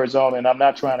Phoenix, Arizona, and I'm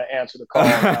not trying to answer the call.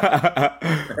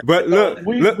 But look, So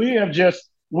we look. we have just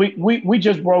we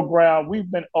just broke ground. We've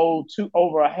been owed to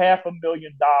over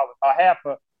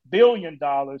 $500 million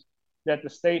that the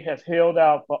state has held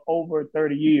out for over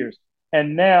 30 years.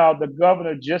 And now the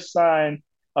governor just signed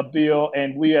a bill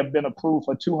and we have been approved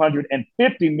for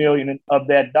 250 million of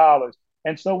that dollars.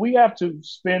 And so we have to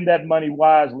spend that money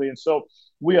wisely. And so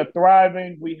we are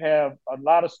thriving. We have a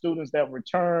lot of students that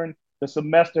return. The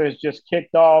semester has just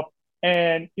kicked off.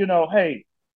 And, hey,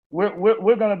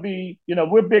 we're going to be,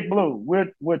 we're Big Blue.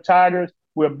 We're Tigers.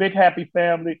 We're a big, happy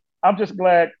family. I'm just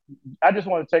glad. I just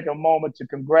want to take a moment to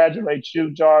congratulate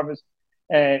you, Jarvis.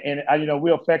 And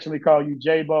we affectionately call you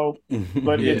J-Bo,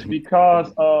 but it's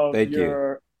because of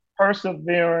your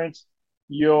perseverance,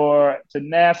 your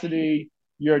tenacity,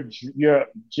 your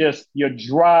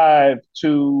drive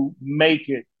to make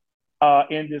it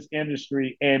in this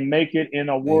industry and make it in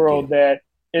a world that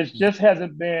it just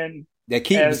hasn't been. That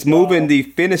keeps moving the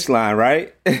finish line,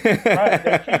 right? Right,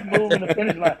 they keep moving the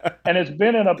finish line, and it's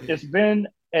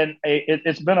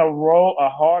been a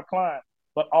hard climb.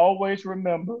 But always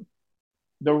remember,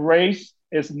 the race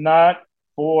is not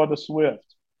for the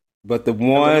swift, but the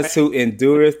ones who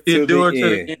endure to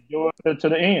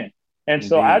the end. And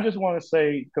so I just want to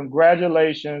say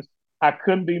congratulations. I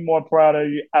couldn't be more proud of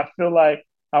you. I feel like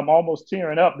I'm almost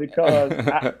tearing up because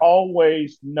I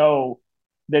always know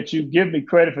that you give me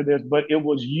credit for this, but it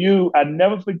was you. I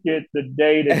never forget the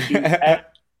day that you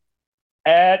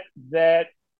at that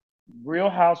Real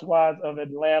Housewives of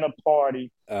Atlanta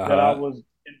party that I was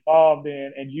involved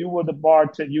in, and you were the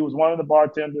bartender. You was one of the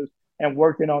bartenders and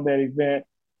working on that event.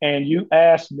 And you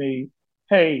asked me,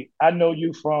 "Hey, I know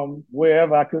you from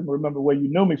wherever." I couldn't remember where you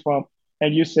knew me from,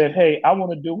 and you said, "Hey, I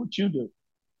want to do what you do."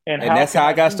 And that's how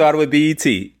I got started with BET.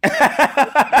 You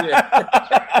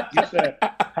said,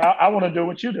 I want to do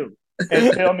what you do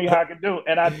and tell me how I can do it.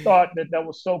 And I thought that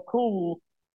was so cool.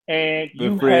 And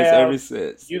been friends ever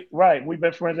since. Right. We've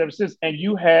been friends ever since. And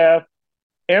you have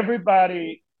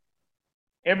everybody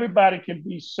can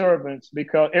be servants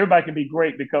because everybody can be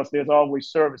great because there's always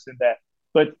service in that.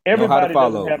 But everybody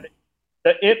doesn't have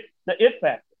the it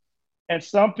factor. And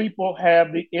some people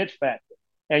have the it factor.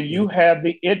 And you have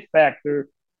the it factor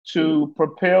to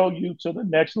propel you to the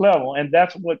next level. And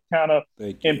that's what kind of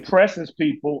impresses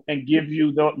people and give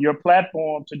you your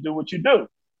platform to do what you do.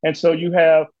 And so you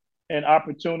have an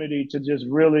opportunity to just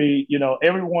really,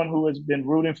 everyone who has been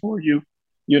rooting for you,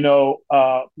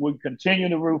 we continue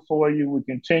to root for you. We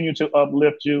continue to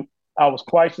uplift you. I was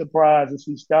quite surprised to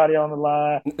see Scotty on the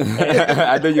line.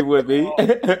 I knew you would be.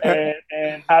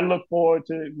 and I look forward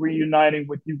to reuniting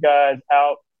with you guys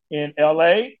out in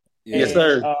LA. Yes,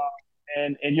 sir.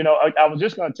 And I was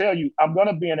just going to tell you, I'm going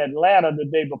to be in Atlanta the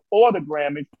day before the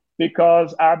Grammys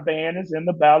because our band is in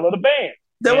the Battle of the Band.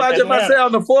 That's what I was just about to say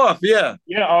on the 4th. Yeah.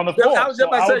 Yeah, on the 4th. I was just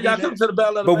about to say, y'all come to the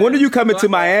Battle of the Band. But when are you coming to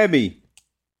Miami?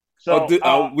 So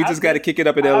we just got to kick it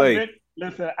up in LA.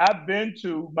 I've been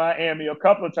to Miami a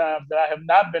couple of times that I have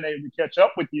not been able to catch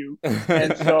up with you.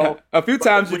 And so a few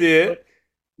times you did.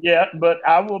 But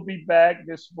I will be back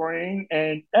this spring.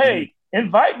 And hey,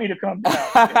 invite me to come down.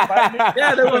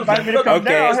 Invite me to come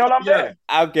down. Hell, I'm there.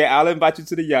 Okay, I'll invite you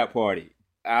to the yacht party.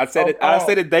 I'll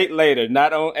say the date later,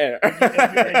 not on air.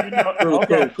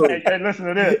 Cool. Hey, listen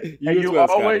to this. You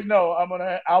always know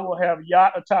I will have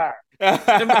yacht attire.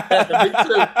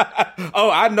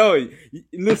 Oh, I know.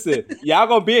 Listen, y'all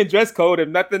gonna be in dress code if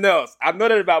nothing else. I know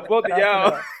that about both of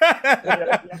y'all.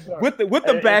 With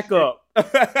the backup.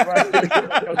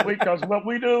 Because what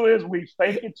we do is we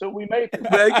fake it till we make it.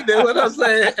 That's what I'm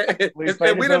saying. We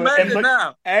done made it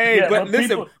now. Hey, but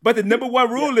listen, but the number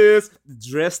one rule is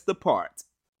dress the part.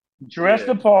 Dress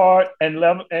the part and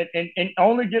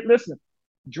only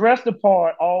dress the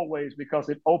part always because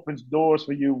it opens doors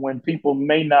for you when people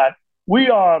may not. We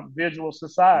are a visual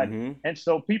society, and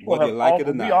so people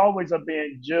we always are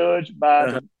being judged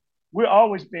by we're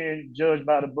always being judged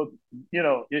by the book.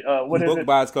 Book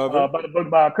by its cover. By the book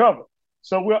by our cover.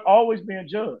 So we're always being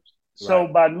judged. So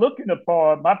by looking the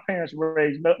part, my parents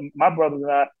raised my brothers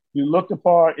and I. You look the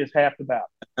part is half the battle.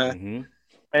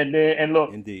 And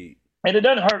look, indeed. And it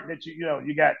doesn't hurt that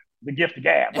you got the gift of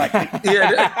gab. Like, get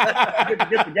the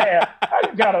gift of gab. I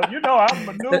just gotta, I'm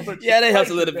maneuvered. Yeah, that helps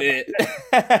a little bit.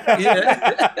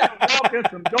 Walk in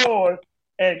some doors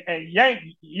and yank,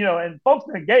 and folks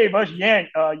that gave us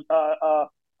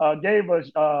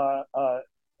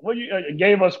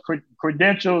gave us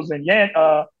credentials and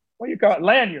what do you call it?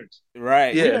 Lanyards.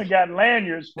 Right. We done got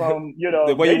lanyards from,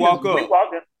 the way you walk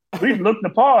up. We looked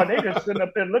apart. They just sitting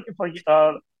up there looking for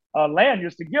land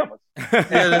just to give us.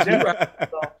 Yeah, that's right.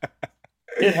 So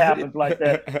it happens like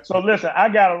that. So listen, I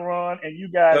got to run, and you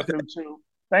guys Okay. do too.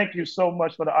 Thank you so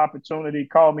much for the opportunity.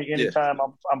 Call me anytime.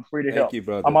 I'm free to help. Thank you,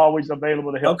 brother. I'm always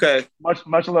available to help. Okay.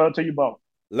 Much love to you both.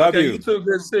 Love Okay, you. you too.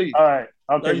 Good to see you. All right.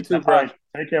 Okay. Love you too, All bro. right.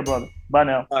 Take care, brother. Bye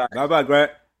now. Bye-bye,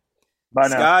 Grant. Bye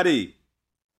now. Scotty.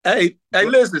 Hey,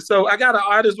 listen. So I got an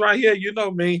artist right here. You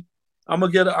know me. I'm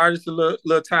gonna give the artist a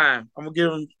little time. I'm gonna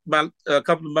give him a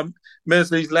couple of minutes.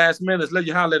 These last minutes. Let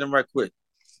you holler at him right quick.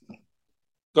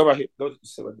 Go right here. Go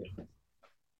sit right there.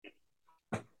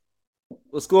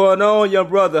 What's going on, young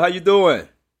brother? How you doing?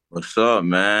 What's up,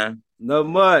 man? Not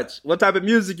much. What type of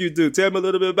music you do? Tell me a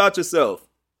little bit about yourself.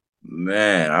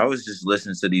 Man, I was just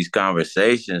listening to these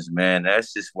conversations, man.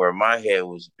 That's just where my head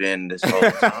was been this whole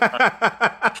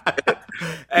time.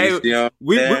 Hey,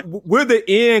 we're the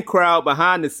in crowd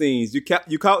behind the scenes. You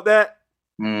caught that?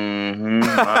 Mm-hmm.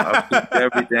 I peeped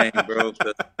everything, bro.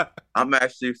 'Cause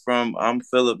I'm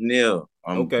Philip Neal.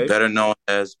 I'm better known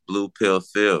as Blue Pill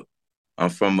Phil. I'm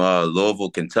from Louisville,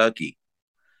 Kentucky.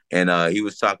 And he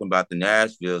was talking about the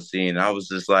Nashville scene. I was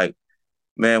just like,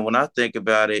 man, when I think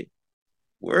about it,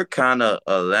 we're kind of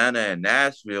Atlanta and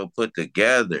Nashville put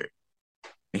together.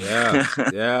 Yeah,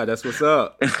 that's what's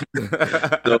up.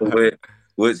 So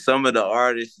with some of the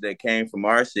artists that came from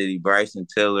our city, Bryson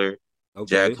Tiller,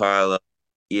 Jack Harlow,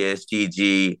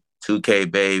 ESTG, 2K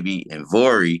Baby, and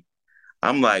Vori,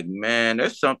 I'm like, man,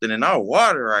 there's something in our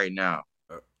water right now.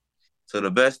 So the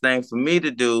best thing for me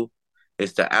to do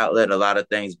is to outlet a lot of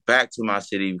things back to my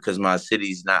city because my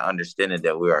city's not understanding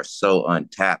that we are so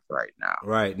untapped right now.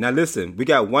 Right. Now, listen, we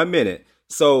got 1 minute.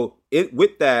 So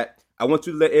with that, I want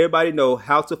you to let everybody know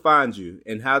how to find you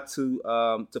and how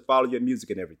to follow your music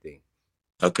and everything.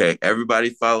 Okay.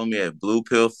 Everybody follow me at Blue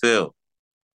Pill Phil.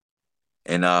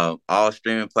 And all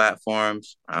streaming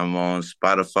platforms. I'm on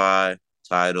Spotify,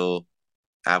 Tidal,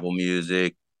 Apple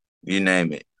Music, you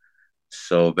name it.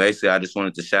 So basically, I just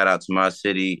wanted to shout out to my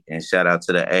city and shout out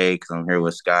to the A because I'm here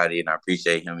with Scotty and I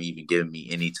appreciate him even giving me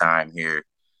any time here.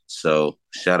 So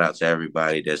shout out to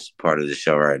everybody that's part of the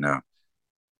show right now.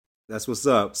 That's what's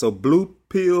up. So Blue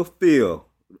Pill Phil.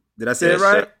 Did I say it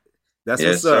right? Sir. That's yes,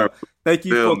 what's up. Sir. Thank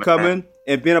you Phil, for coming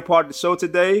and being a part of the show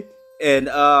today. And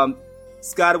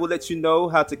Scotty will let you know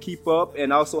how to keep up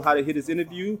and also how to hit his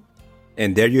interview.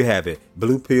 And there you have it.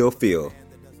 Blue Pill Phil.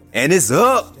 And it's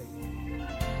up.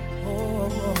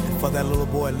 For that little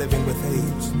boy living with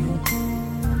AIDS.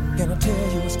 Can I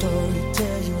tell you a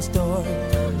story,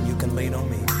 you can lean on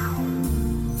me.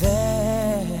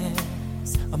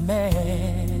 There's a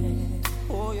man,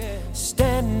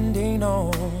 standing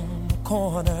on the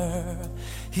corner.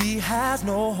 He has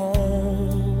no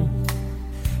home,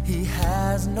 he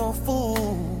has no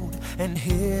food, and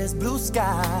his blue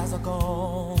skies are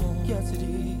gone. Yes, it is.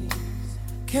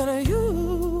 Can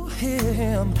you hear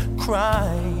him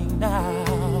crying now?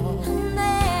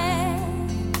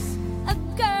 There's a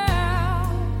girl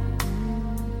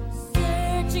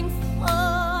searching for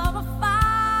a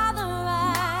father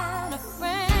and a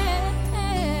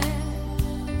friend,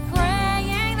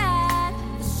 praying that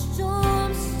the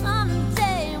storm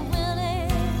someday will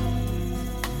end.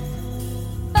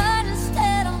 But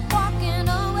instead of walking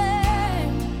away,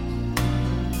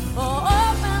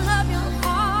 open up your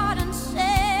heart and say,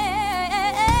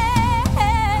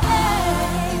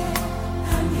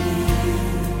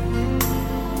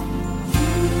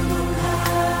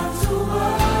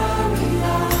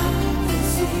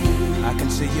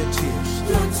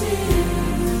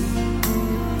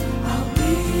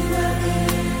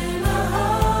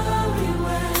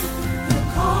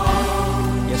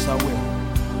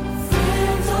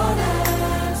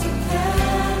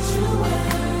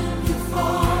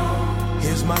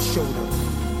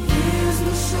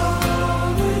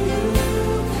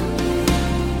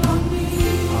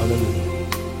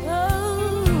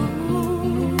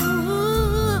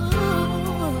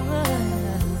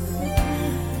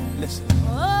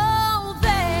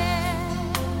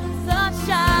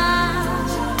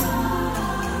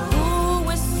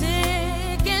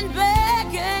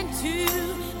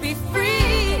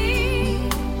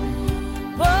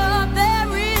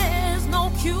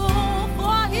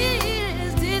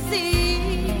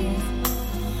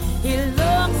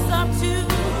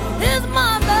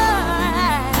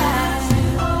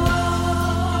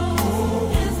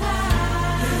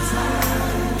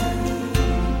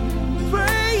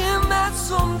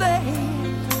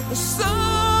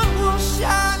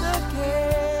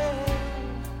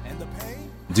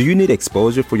 Do you need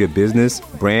exposure for your business,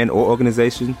 brand, or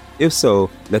organization? If so,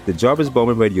 let the Jarvis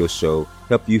Bowman Radio Show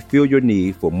help you fill your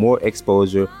need for more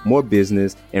exposure, more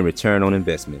business, and return on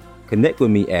investment. Connect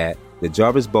with me at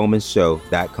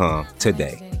thejarvisbowmanshow.com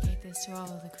today. I dedicate this to all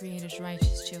of the Creator's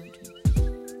righteous children.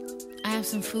 I have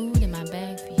some food in my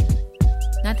bag for you.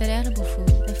 Not that edible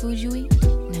food, the food you eat?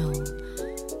 No.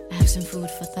 I have some food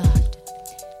for thought.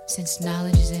 Since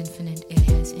knowledge is infinite, it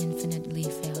has infinitely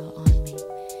fell on me.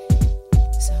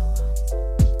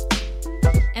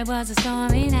 It was a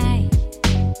stormy night,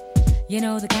 you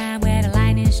know, the kind where the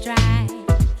lightning strike.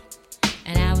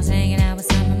 And I was hanging out with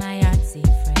some of my artsy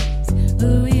friends.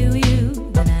 Ooh,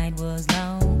 the night was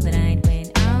long, the night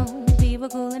went on. We were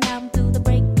cooling out through the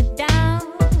break of dawn.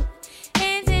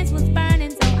 Incense was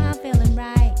burning, so I'm feeling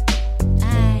right.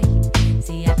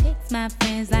 I picked my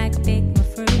friends like I picked my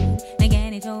fruit.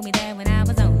 Again, he told me that when I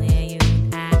was only a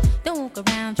youth, I don't walk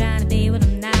around trying to be what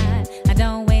I'm not. I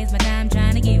don't waste my time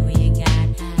trying to get where you got.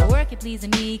 Work at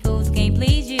pleasing me, cause I can't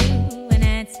please you. And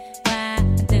that's why I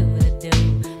do what I do.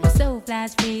 My soul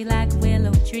flies free like a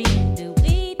willow tree. Do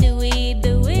we, do we,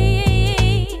 do we?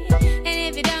 And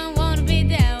if you don't wanna be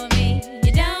down with me,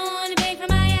 you don't wanna pick from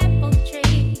my apple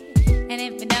tree. And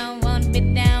if you don't wanna be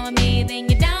down with me, then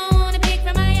you don't wanna pick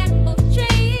from my apple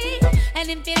tree. And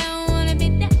if you don't wanna be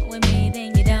down with me,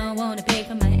 then you don't wanna pick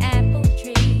from my apple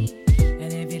tree.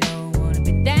 And if you don't wanna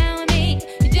be down with me,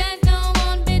 you just don't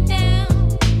wanna be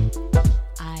down.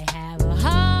 I have a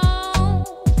home,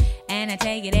 and I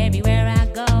take it everywhere I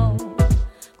go.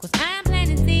 Cause I'm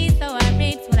planting seeds, so I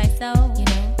reap what I sow.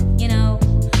 You know,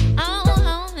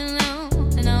 on and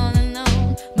on and on and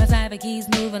on. My cyber keys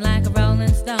moving like a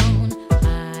rolling stone.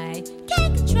 I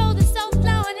can't control the soul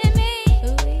flowing in me.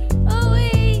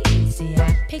 Ooh-wee. See,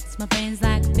 I picked my friends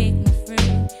like I picked my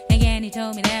fruit. Again, he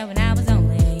told me that when I was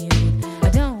only a youth. I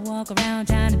don't walk around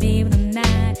trying to be what I'm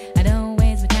not. I don't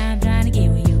waste my time trying to get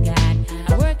where you got.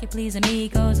 I work at pleasing me,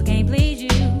 cause I can't please you.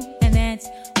 And that's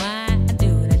why I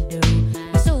do what I do.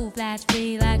 My soul flies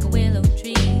free like a willow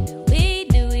tree. Do we,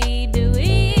 do we, do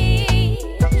we?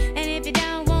 And if you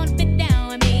don't wanna be down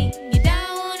with me, you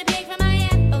don't wanna pick from my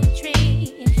apple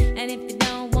tree. And if you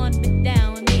don't wanna be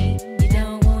down with me, you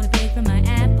don't wanna pick from my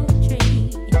apple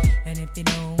tree. And if you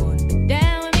don't wanna be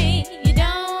down with me, you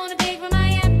don't wanna pick from my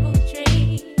apple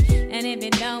tree. And if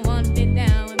you don't wanna be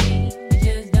down with me, you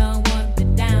just don't wanna be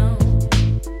down.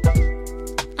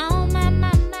 Oh my,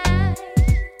 my, my.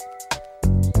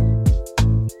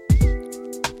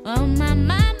 Oh my,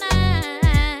 my,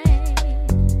 my.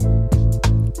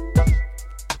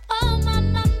 Oh my,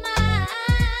 my, my.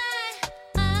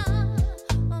 Oh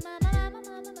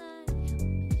my,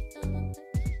 my,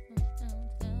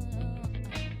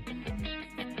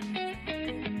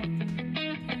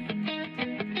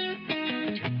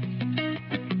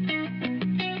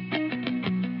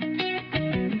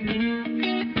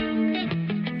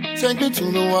 Take me to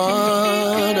the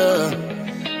water,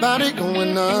 body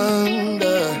going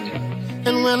under.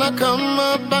 And when I come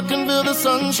up, I can feel the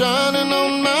sun shining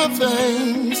on my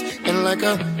face. And like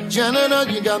a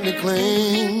janitor, you got me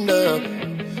cleaned up.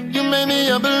 You made me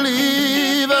a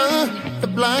believer. The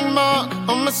black mark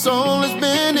on my soul has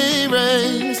been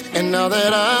erased. And now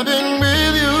that I've been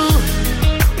with you,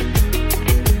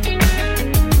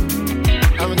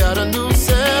 I've got a new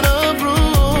set of rules.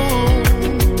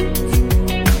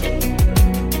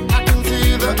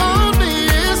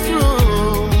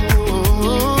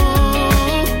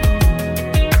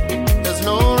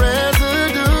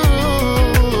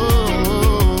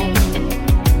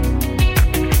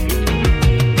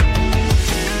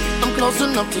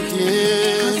 Enough to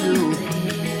hear you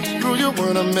through your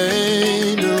word I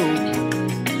made you.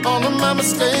 All of my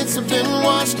mistakes have been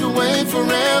washed away,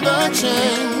 forever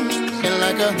changed. And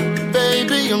like a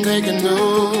baby, I'm taking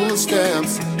new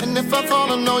steps. And if I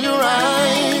fall, I know you're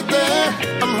right there.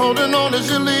 I'm holding on as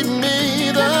you lead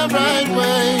me the right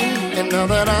way. And now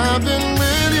that I've been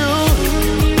with you,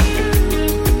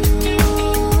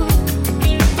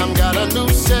 I've got a new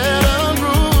set of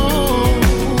rules.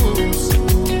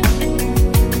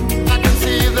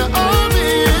 The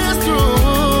army is through.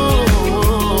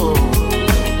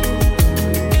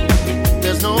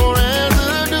 There's no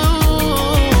residue.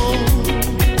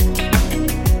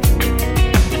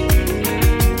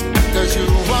 'Cause you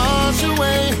wash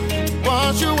away,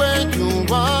 you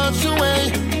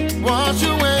wash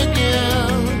away, yeah.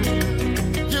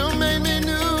 You made me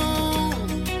new.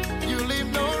 You leave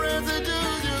no residue.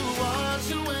 You wash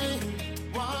away,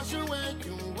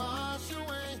 you wash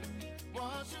away,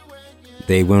 yeah.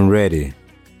 They weren't ready,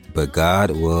 but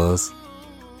God was.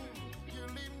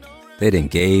 They done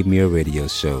gave me a radio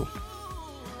show.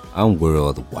 I'm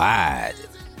worldwide.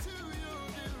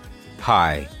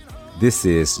 Hi, this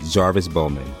is Jarvis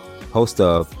Bowman, host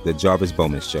of The Jarvis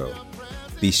Bowman Show.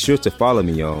 Be sure to follow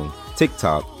me on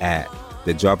TikTok at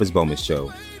The Jarvis Bowman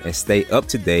Show and stay up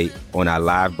to date on our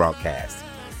live broadcast.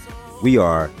 We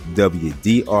are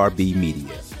WDRB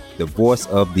Media, the voice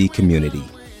of the community.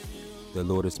 The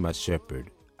Lord is my shepherd,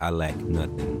 I lack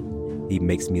nothing. He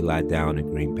makes me lie down in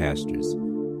green pastures.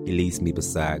 He leads me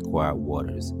beside quiet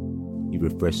waters. He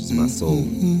refreshes my soul.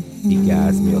 He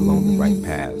guides me along the right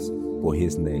paths for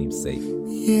his name's sake.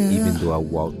 Even though I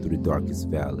walk through the darkest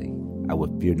valley, I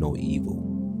will fear no evil.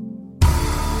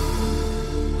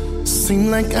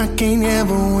 Seem like I can't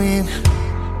ever win.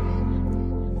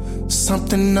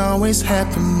 Something always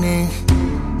happening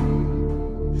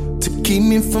to keep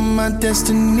me from my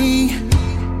destiny,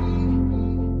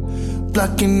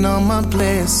 blocking all my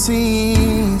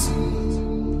blessings.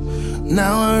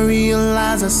 Now I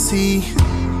realize I see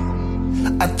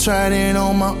I tried it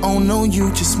on my own, no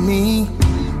you just me.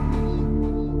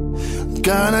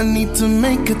 God, I need to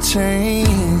make a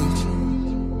change.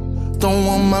 Don't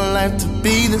want my life to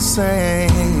be the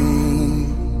same.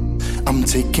 I'm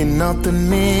taking out the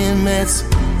limits.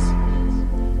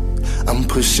 I'm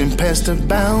pushing past the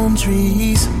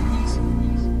boundaries.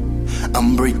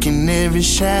 I'm breaking every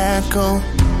shackle.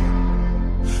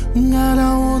 God,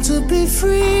 I want to be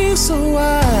free, so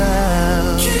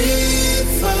I keep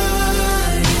fighting.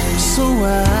 So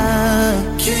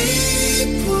I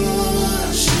keep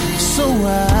pushing. So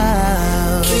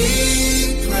I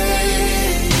keep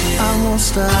praying. I won't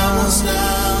stop. I won't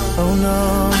stop. Oh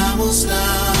no, I won't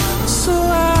stop. So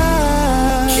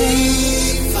I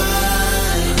keep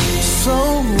fighting. So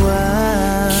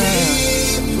I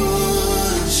keep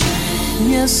pushing.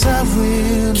 Yes, I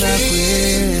will. I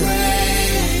will.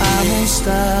 I won't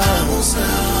stop,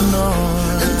 no,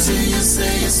 until you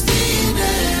say it's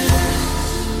needed.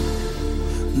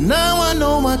 Now I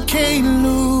know I can't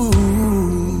lose,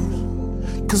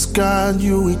 'cause God,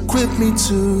 you equipped me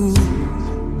to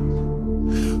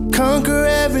conquer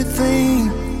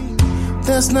everything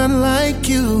that's not like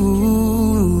you.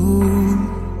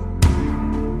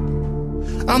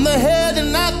 I'm the head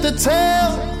and not the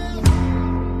tail.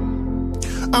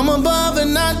 I'm above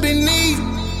and not beneath.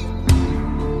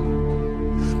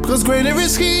 'Cause greater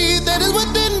is he that is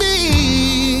within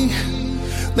me.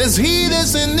 There's he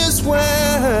that's in this world.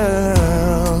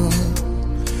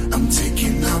 I'm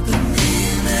taking out the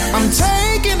limits. I'm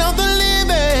taking out the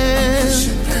limits.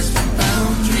 I'm pushing past the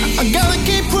boundaries. I gotta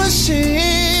keep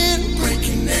pushing.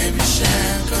 Breaking every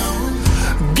shackle.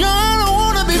 God, I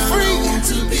wanna be free. I want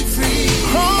to be free.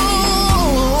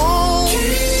 Oh,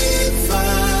 keep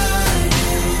fighting.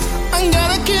 I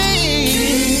gotta keep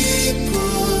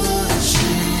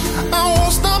I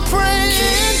won't stop praying.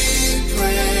 Keep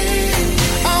praying.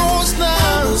 I won't stop.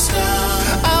 I won't stop.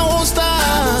 I won't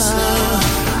stop.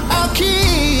 I'll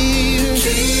keep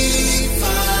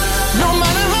fighting. No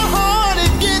matter how hard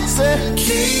it gets,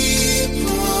 keep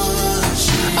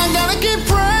pushing. I gotta keep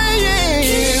praying.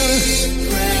 Keep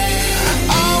praying.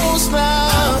 I won't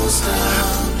stop. I won't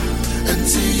stop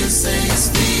until you say it's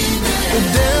needed. The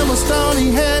devil thought he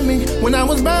had me when I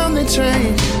was bound and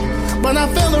chained, but I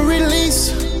felt a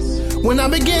release when I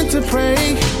began to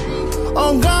pray.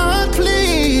 Oh God,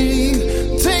 please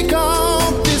take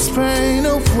all this pain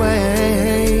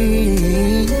away.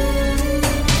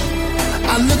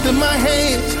 I looked at my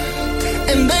hands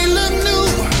and they look new.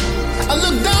 I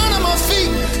looked down at my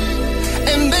feet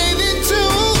and they did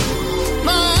too.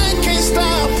 No, I can't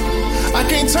stop. I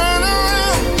can't turn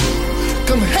around.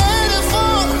 Come headed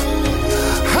for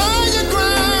higher ground.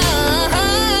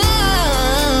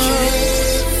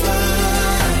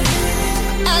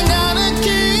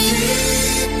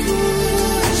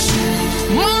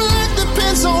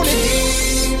 On it.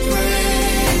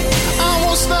 I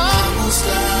won't stop.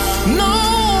 No,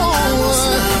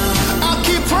 I'll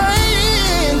keep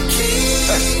praying.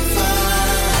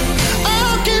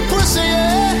 I'll keep pushing.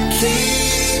 Yeah.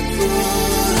 Keep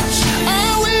pushing. I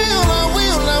will.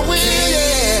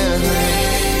 Yeah.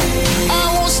 I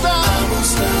won't stop.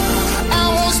 I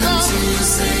won't stop.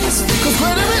 'Cause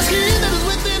greater is he that is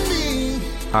within me.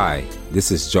 Hi, this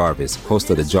is Jarvis, host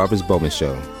of The Jarvis Bowman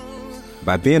Show.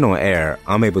 By being on air,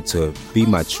 I'm able to be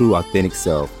my true, authentic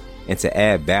self and to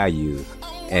add value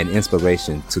and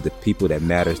inspiration to the people that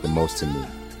matters the most to me.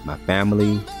 My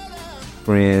family,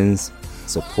 friends,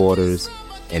 supporters,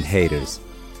 and haters.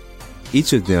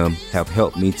 Each of them have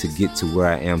helped me to get to where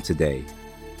I am today.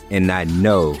 And I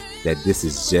know that this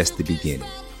is just the beginning.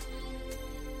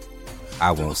 I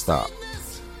won't stop.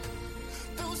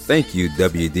 Thank you,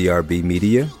 WDRB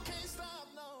Media.